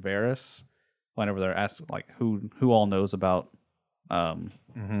Tyrion and Varys whenever they're asked like who all knows about Jon?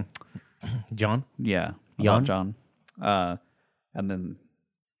 Yeah. About Jon. And then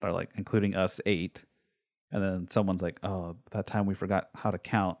they're like, including us 8. And then someone's like, oh, that time we forgot how to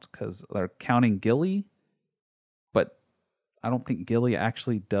count because they're counting Gilly. But I don't think Gilly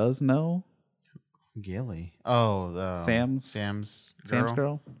actually does know. Gilly? Oh, Sam's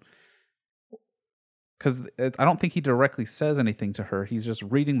girl. Because I don't think he directly says anything to her. He's just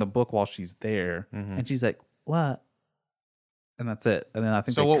reading the book while she's there. And she's like, what? And that's it. And then I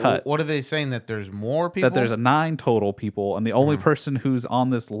think they cut. What are they saying? That there's more people? That there's 9 total people. And the only person who's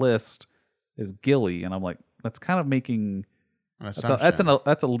on this list is Gilly. And I'm like, that's kind of making... That's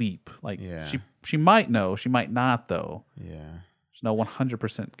a leap. Like, she might know. She might not, though. Yeah. There's no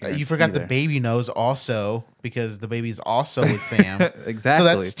 100% guarantee. You forgot there. the baby knows also, because the baby's also with Sam. Exactly.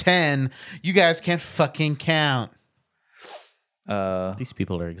 So that's 10. You guys can't fucking count. These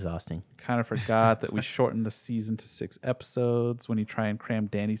people are exhausting. Kind of forgot that we shortened the season to 6 episodes when you try and cram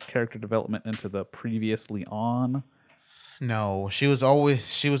Dany's character development into the previously on. No, she was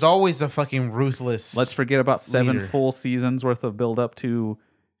always a fucking ruthless. Let's forget about 7 leader. full seasons worth of build up to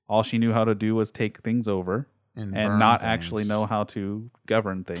all she knew how to do was take things over and not actually know how to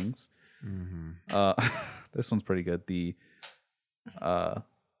govern things. This one's pretty good. The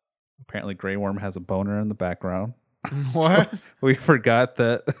apparently Grey Worm has a boner in the background. What? We forgot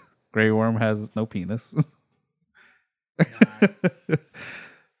that Grey Worm has no penis.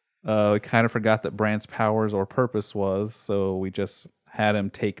 We kind of forgot that Bran's powers or purpose was, so we just had him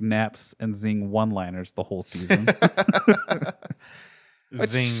take naps and zing one-liners the whole season.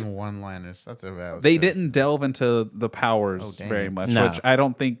 Zing one-liners. That's a valid. They didn't delve into the powers Oh, dang very it. much, No. which I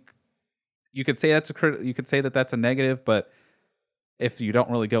don't think you could say you could say that that's a negative, but if you don't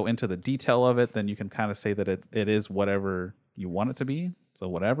really go into the detail of it, then you can kind of say that it is whatever you want it to be. So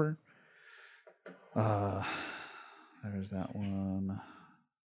whatever. There's that one.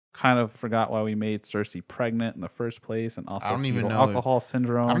 Kind of forgot why we made Cersei pregnant in the first place, and also I don't even fetal know alcohol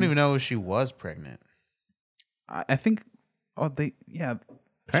syndrome. I don't even know if she was pregnant. I think.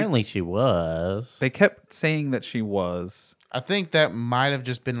 Apparently she was. They kept saying that she was. I think that might have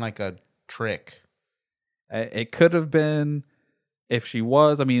just been like a trick. It could have been if she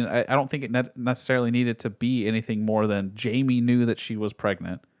was. I mean, I don't think it necessarily needed to be anything more than Jaime knew that she was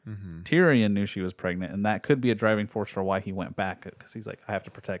pregnant. Mm-hmm. Tyrion knew she was pregnant, and that could be a driving force for why he went back, because he's like, I have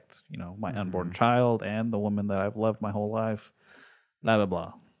to protect, my unborn child and the woman that I've loved my whole life. Blah blah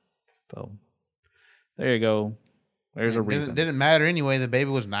blah. So there you go. There's a reason. It didn't matter anyway. The baby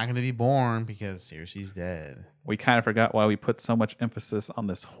was not going to be born because Cersei's dead. We kind of forgot why we put so much emphasis on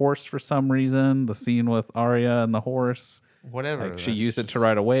this horse for some reason. The scene with Arya and the horse. Whatever. Like she used it to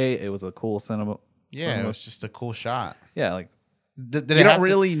ride away. It was a cool cinema. Yeah, it was just a cool shot. Yeah, like Did you it don't have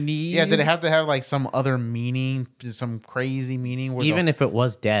really need. Yeah, did it have to have like some other meaning, some crazy meaning? Where Even if it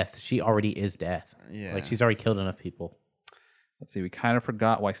was death, she already is death. Yeah. Like she's already killed enough people. Let's see. We kind of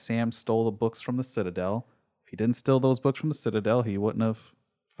forgot why Sam stole the books from the Citadel. If he didn't steal those books from the Citadel, he wouldn't have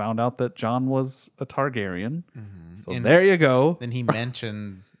found out that Jon was a Targaryen. Mm-hmm. So there you go. Then he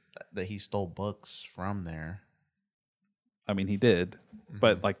mentioned that he stole books from there. I mean, he did,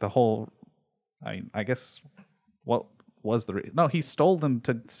 but like the whole. I guess what was no? He stole them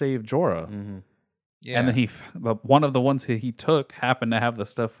to save Jorah. Yeah. And then one of the ones he took happened to have the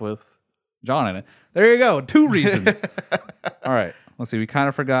stuff with Jon in it. There you go. 2 reasons. All right. Let's see. We kind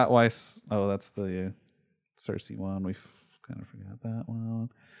of forgot why. That's the Cersei one. We kind of forgot that one.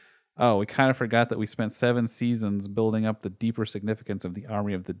 Oh, we kind of forgot that we spent 7 seasons building up the deeper significance of the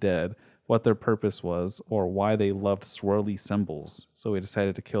Army of the Dead, what their purpose was, or why they loved swirly symbols. So we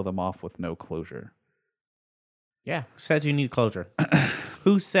decided to kill them off with no closure. Yeah. Who says you need closure?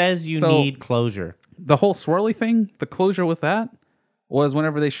 Who says you So- need closure? The whole swirly thing, the closure with that was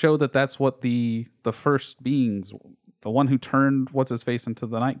whenever they showed that that's what the first beings, the one who turned what's his face into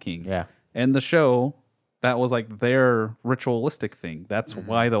the Night King. Yeah. In the show, that was like their ritualistic thing. That's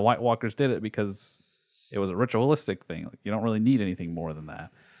why the White Walkers did it, because it was a ritualistic thing. Like you don't really need anything more than that.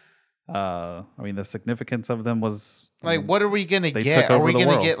 I mean, the significance of them was Like, what are we gonna They get? took Are over we the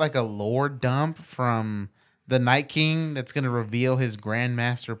gonna world. get like a lore dump from the Night King that's gonna reveal his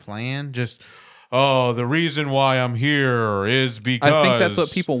grandmaster plan? Just, the reason why I'm here is because I think that's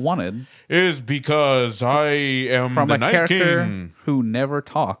what people wanted is because I am from the a Night character King. who never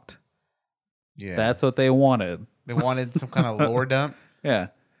talked. Yeah, That's what they wanted. they wanted some kind of lore dump. Yeah.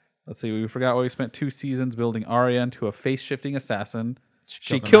 Let's see. We forgot why we spent 2 seasons building Arya into a face-shifting assassin.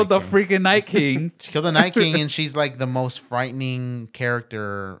 She killed the Night King. freaking Night King. She killed the Night King, and she's like the most frightening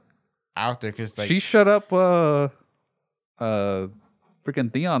character out there because like She shut up freaking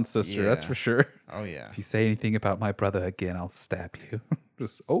Theon's sister, that's Yeah. for sure. oh yeah, If you say anything about my brother again, I'll stab you.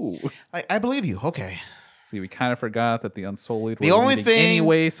 Just I believe you. Okay, see, we kind of forgot that the Unsullied were The only leaving thing-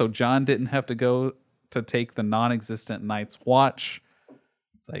 anyway, so Jon didn't have to go to take the non-existent Night's Watch.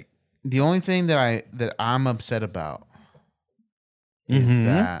 It's like the only thing that I'm upset about is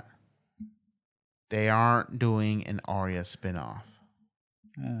that they aren't doing an Arya spinoff.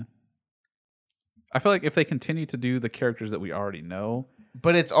 I feel like if they continue to do the characters that we already know,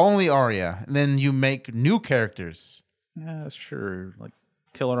 But it's only Arya. And then you make new characters. sure, like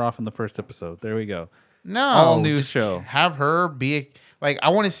kill her off in the first episode. There we go. No, All new just show. Have her be like I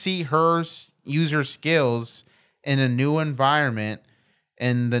want to see her use her skills in a new environment,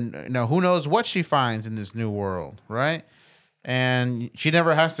 and then who knows what she finds in this new world, right? And she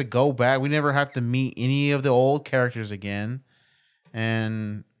never has to go back. We never have to meet any of the old characters again,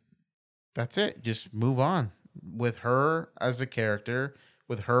 and that's it. Just move on with her as a character,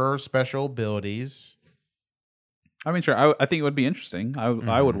 with her special abilities. I mean, sure. I think it would be interesting.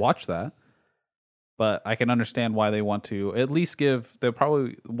 I would watch that, but I can understand why they want to at least give. They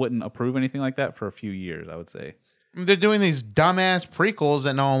probably wouldn't approve anything like that for a few years. I would say. They're doing these dumbass prequels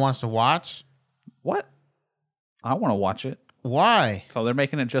that no one wants to watch. What? I want to watch it. Why? So they're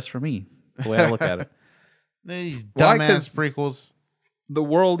making it just for me. That's the way I look at it. These Why? dumbass 'Cause prequels. The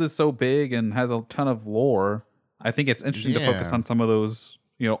world is so big and has a ton of lore. I think it's interesting to focus Yeah. on some of those,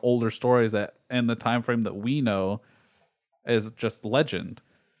 older stories that in the time frame that we know is just legend.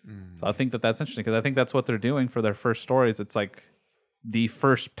 So I think that's interesting because I think that's what they're doing for their first stories. It's like the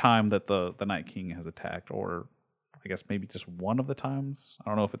first time that the Night King has attacked, or I guess maybe just one of the times. I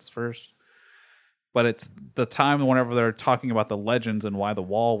don't know if it's first, but it's the time whenever they're talking about the legends and why the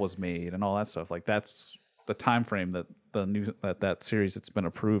wall was made and all that stuff. Like that's the time frame that that series that's been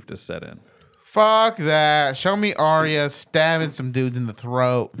approved is set in. Fuck that. Show me Arya stabbing some dudes in the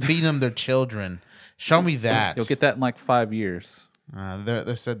throat, feeding them their children. Show me that. You'll get that in like 5 years.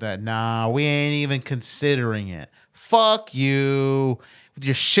 They said that. Nah, we ain't even considering it. Fuck you with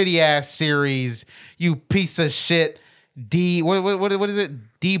your shitty ass series. You piece of shit. What is it?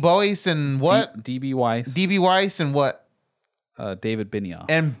 D. Boyce and what? DB Weiss. DB Weiss and what? David Benioff.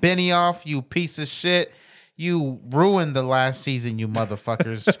 And Benioff, you piece of shit. You ruined the last season, you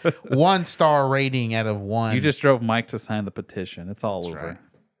motherfuckers. 1-star rating out of 1. You just drove Mike to sign the petition. It's all over. right.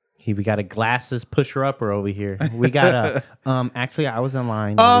 We got a glasses pusher upper over here. We got a actually I was in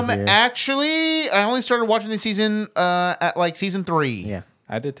line. over here. Actually, I only started watching this season at like season 3. Yeah.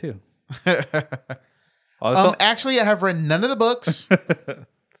 I did too. Actually, I have read none of the books.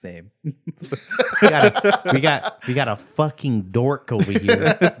 Same. We got a fucking dork over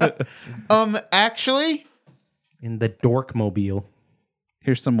here Actually, in the dork mobile.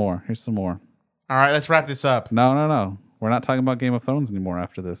 Here's some more. all right, let's wrap this up. No. We're not talking about Game of Thrones anymore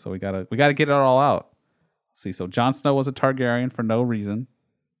after this, so we gotta get it all out. Let's see, so Jon Snow was a Targaryen for no reason.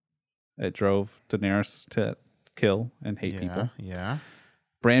 It drove Daenerys to kill and hate people. Yeah.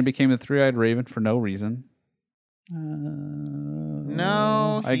 Bran became the three-eyed raven for no reason.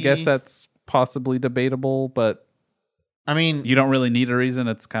 No, I guess that's possibly debatable, but I mean, you don't really need a reason.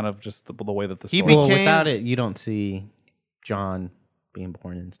 It's kind of just the way that the He story. Well, became- without it, you don't see John being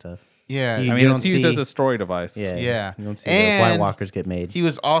born and stuff. yeah. You- I mean, don't it's used see- as a story device. Yeah. Yeah. You don't see And the White Walkers get made. He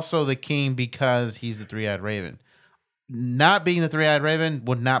was also the king because he's the three-eyed raven. Not being the three-eyed raven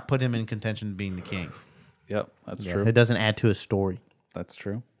would not put him in contention of being the king. Yep, that's Yeah, true. it doesn't add to his story. That's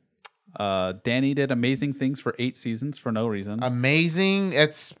true. Danny did amazing things for 8 seasons for no reason. Amazing.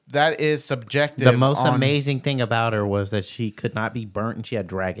 That is subjective. The most on- amazing thing about her was that she could not be burnt and she had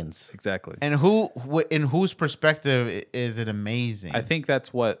dragons. Exactly. And in whose perspective is it amazing? I think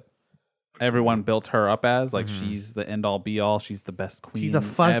that's what everyone built her up as. Like she's the end all be all. She's the best queen. She's a ever.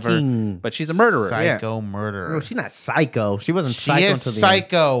 fucking But she's a murderer. psycho murderer. No, she's not psycho. She wasn't She psycho is until the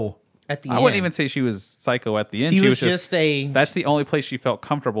psycho. end. At the I end. wouldn't even say she was psycho at the end. She was just a. That's the only place she felt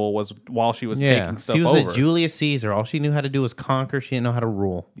comfortable was while she was yeah. taking stuff She was over. a Julius Caesar. All she knew how to do was conquer. She didn't know how to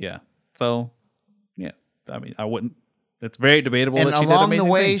rule. Yeah. So, yeah. I mean, I wouldn't. It's very debatable And that she did along the amazing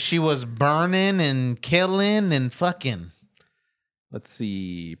way, things. she was burning and killing and fucking. Let's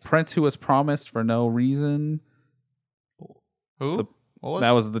see. Prince who was promised for no reason. Who? The- What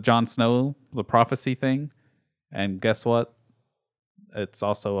That was the Jon Snow, the prophecy thing. And guess what? It's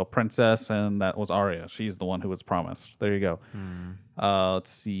also a princess, and that was Arya. She's the one who was promised. There you go. Let's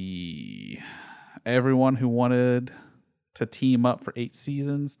see. Everyone who wanted to team up for 8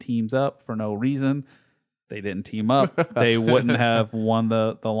 seasons teams up for no reason. They didn't team up. They wouldn't have won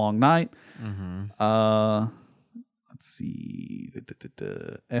the long night. Let's see.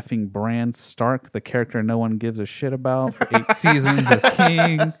 Effing Bran Stark, the character no one gives a shit about for 8 seasons as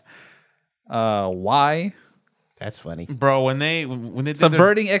king. Why? That's funny. Bro, when they did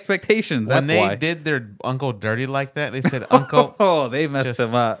Subverting expectations. when That's they why. did their uncle dirty like that, they said, "Uncle, Oh, they messed Just-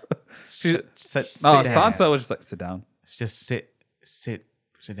 him up. sit No, down. Sansa was just like, sit down. Just sit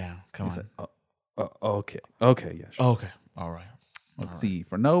down. Come on. He said, okay, yeah, sure. Okay, all right. Let's see.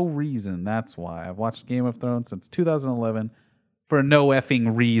 For no reason. That's why I've watched Game of Thrones since 2011. For no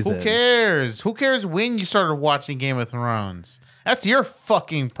effing reason. Who cares? Who cares when you started watching Game of Thrones? That's your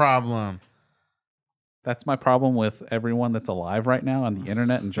fucking problem. That's my problem with everyone that's alive right now on the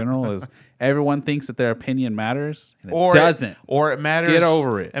internet in general is everyone thinks that their opinion matters and it doesn't. Or it matters. Get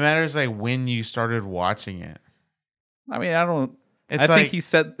over it. It matters like when you started watching it. I mean, I don't. It's I like, think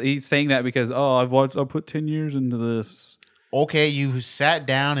he's saying that because I put 10 years into this. okay, you sat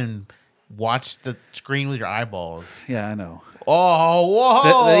down and watched the screen with your eyeballs. Yeah, I know. Oh,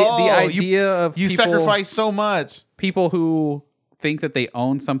 whoa! The idea of you people, sacrifice so much. people who think that they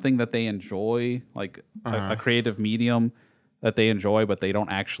own something that they enjoy, like a creative medium that they enjoy, but they don't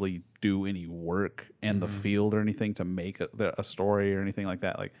actually do any work in the field or anything to make a story or anything like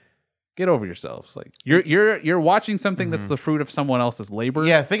that. Like, get over yourselves. Like, you're watching something that's the fruit of someone else's labor.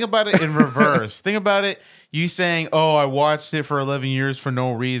 Yeah, think about it in reverse. Think about it. You saying, "Oh, I watched it for 11 years for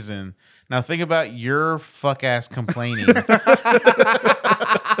no reason." Now think about your fuck ass complaining.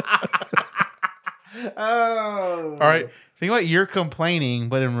 Oh. All right. Think about your complaining,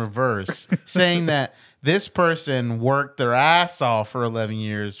 but in reverse, saying that This person worked their ass off for 11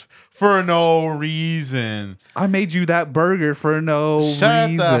 years for no reason. I made you that burger for no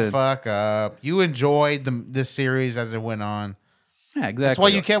Shut reason. the fuck up. You enjoyed this series as it went on. Yeah, exactly. That's why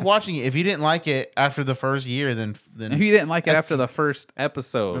you kept watching it. If you didn't like it after the first year, then If you didn't like it that's- after the first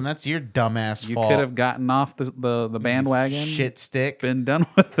episode, then that's your dumbass you fault. could have gotten off the bandwagon. Shit stick. Been done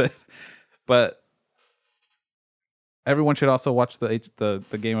with it. But everyone should also watch the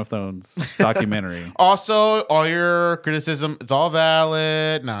Game of Thrones documentary. Also, all your criticism, it's all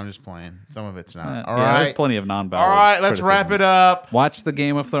valid. No, I'm just playing. Some of it's not. All yeah, right. there's plenty of non-valid. All right, let's wrap it criticisms. up. Watch the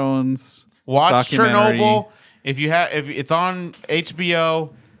Game of Thrones. Watch documentary. Chernobyl. If it's on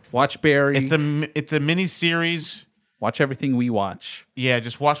HBO, Watch Barry. it's a mini series. Watch everything we watch. Yeah,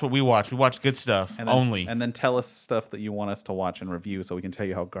 just watch what we watch. We watch good stuff And then, only. And then tell us stuff that you want us to watch and review so we can tell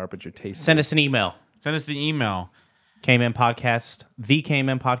you how garbage your taste Send is. us an email. Send us the email. KMN Podcast, the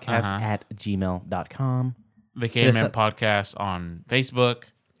KMN Podcast at gmail.com. The Yes, KMN Podcast on Facebook.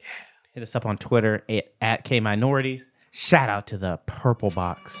 Hit us up on Twitter at KMinorities. Shout out to the Purple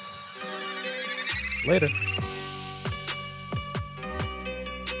Box. Later.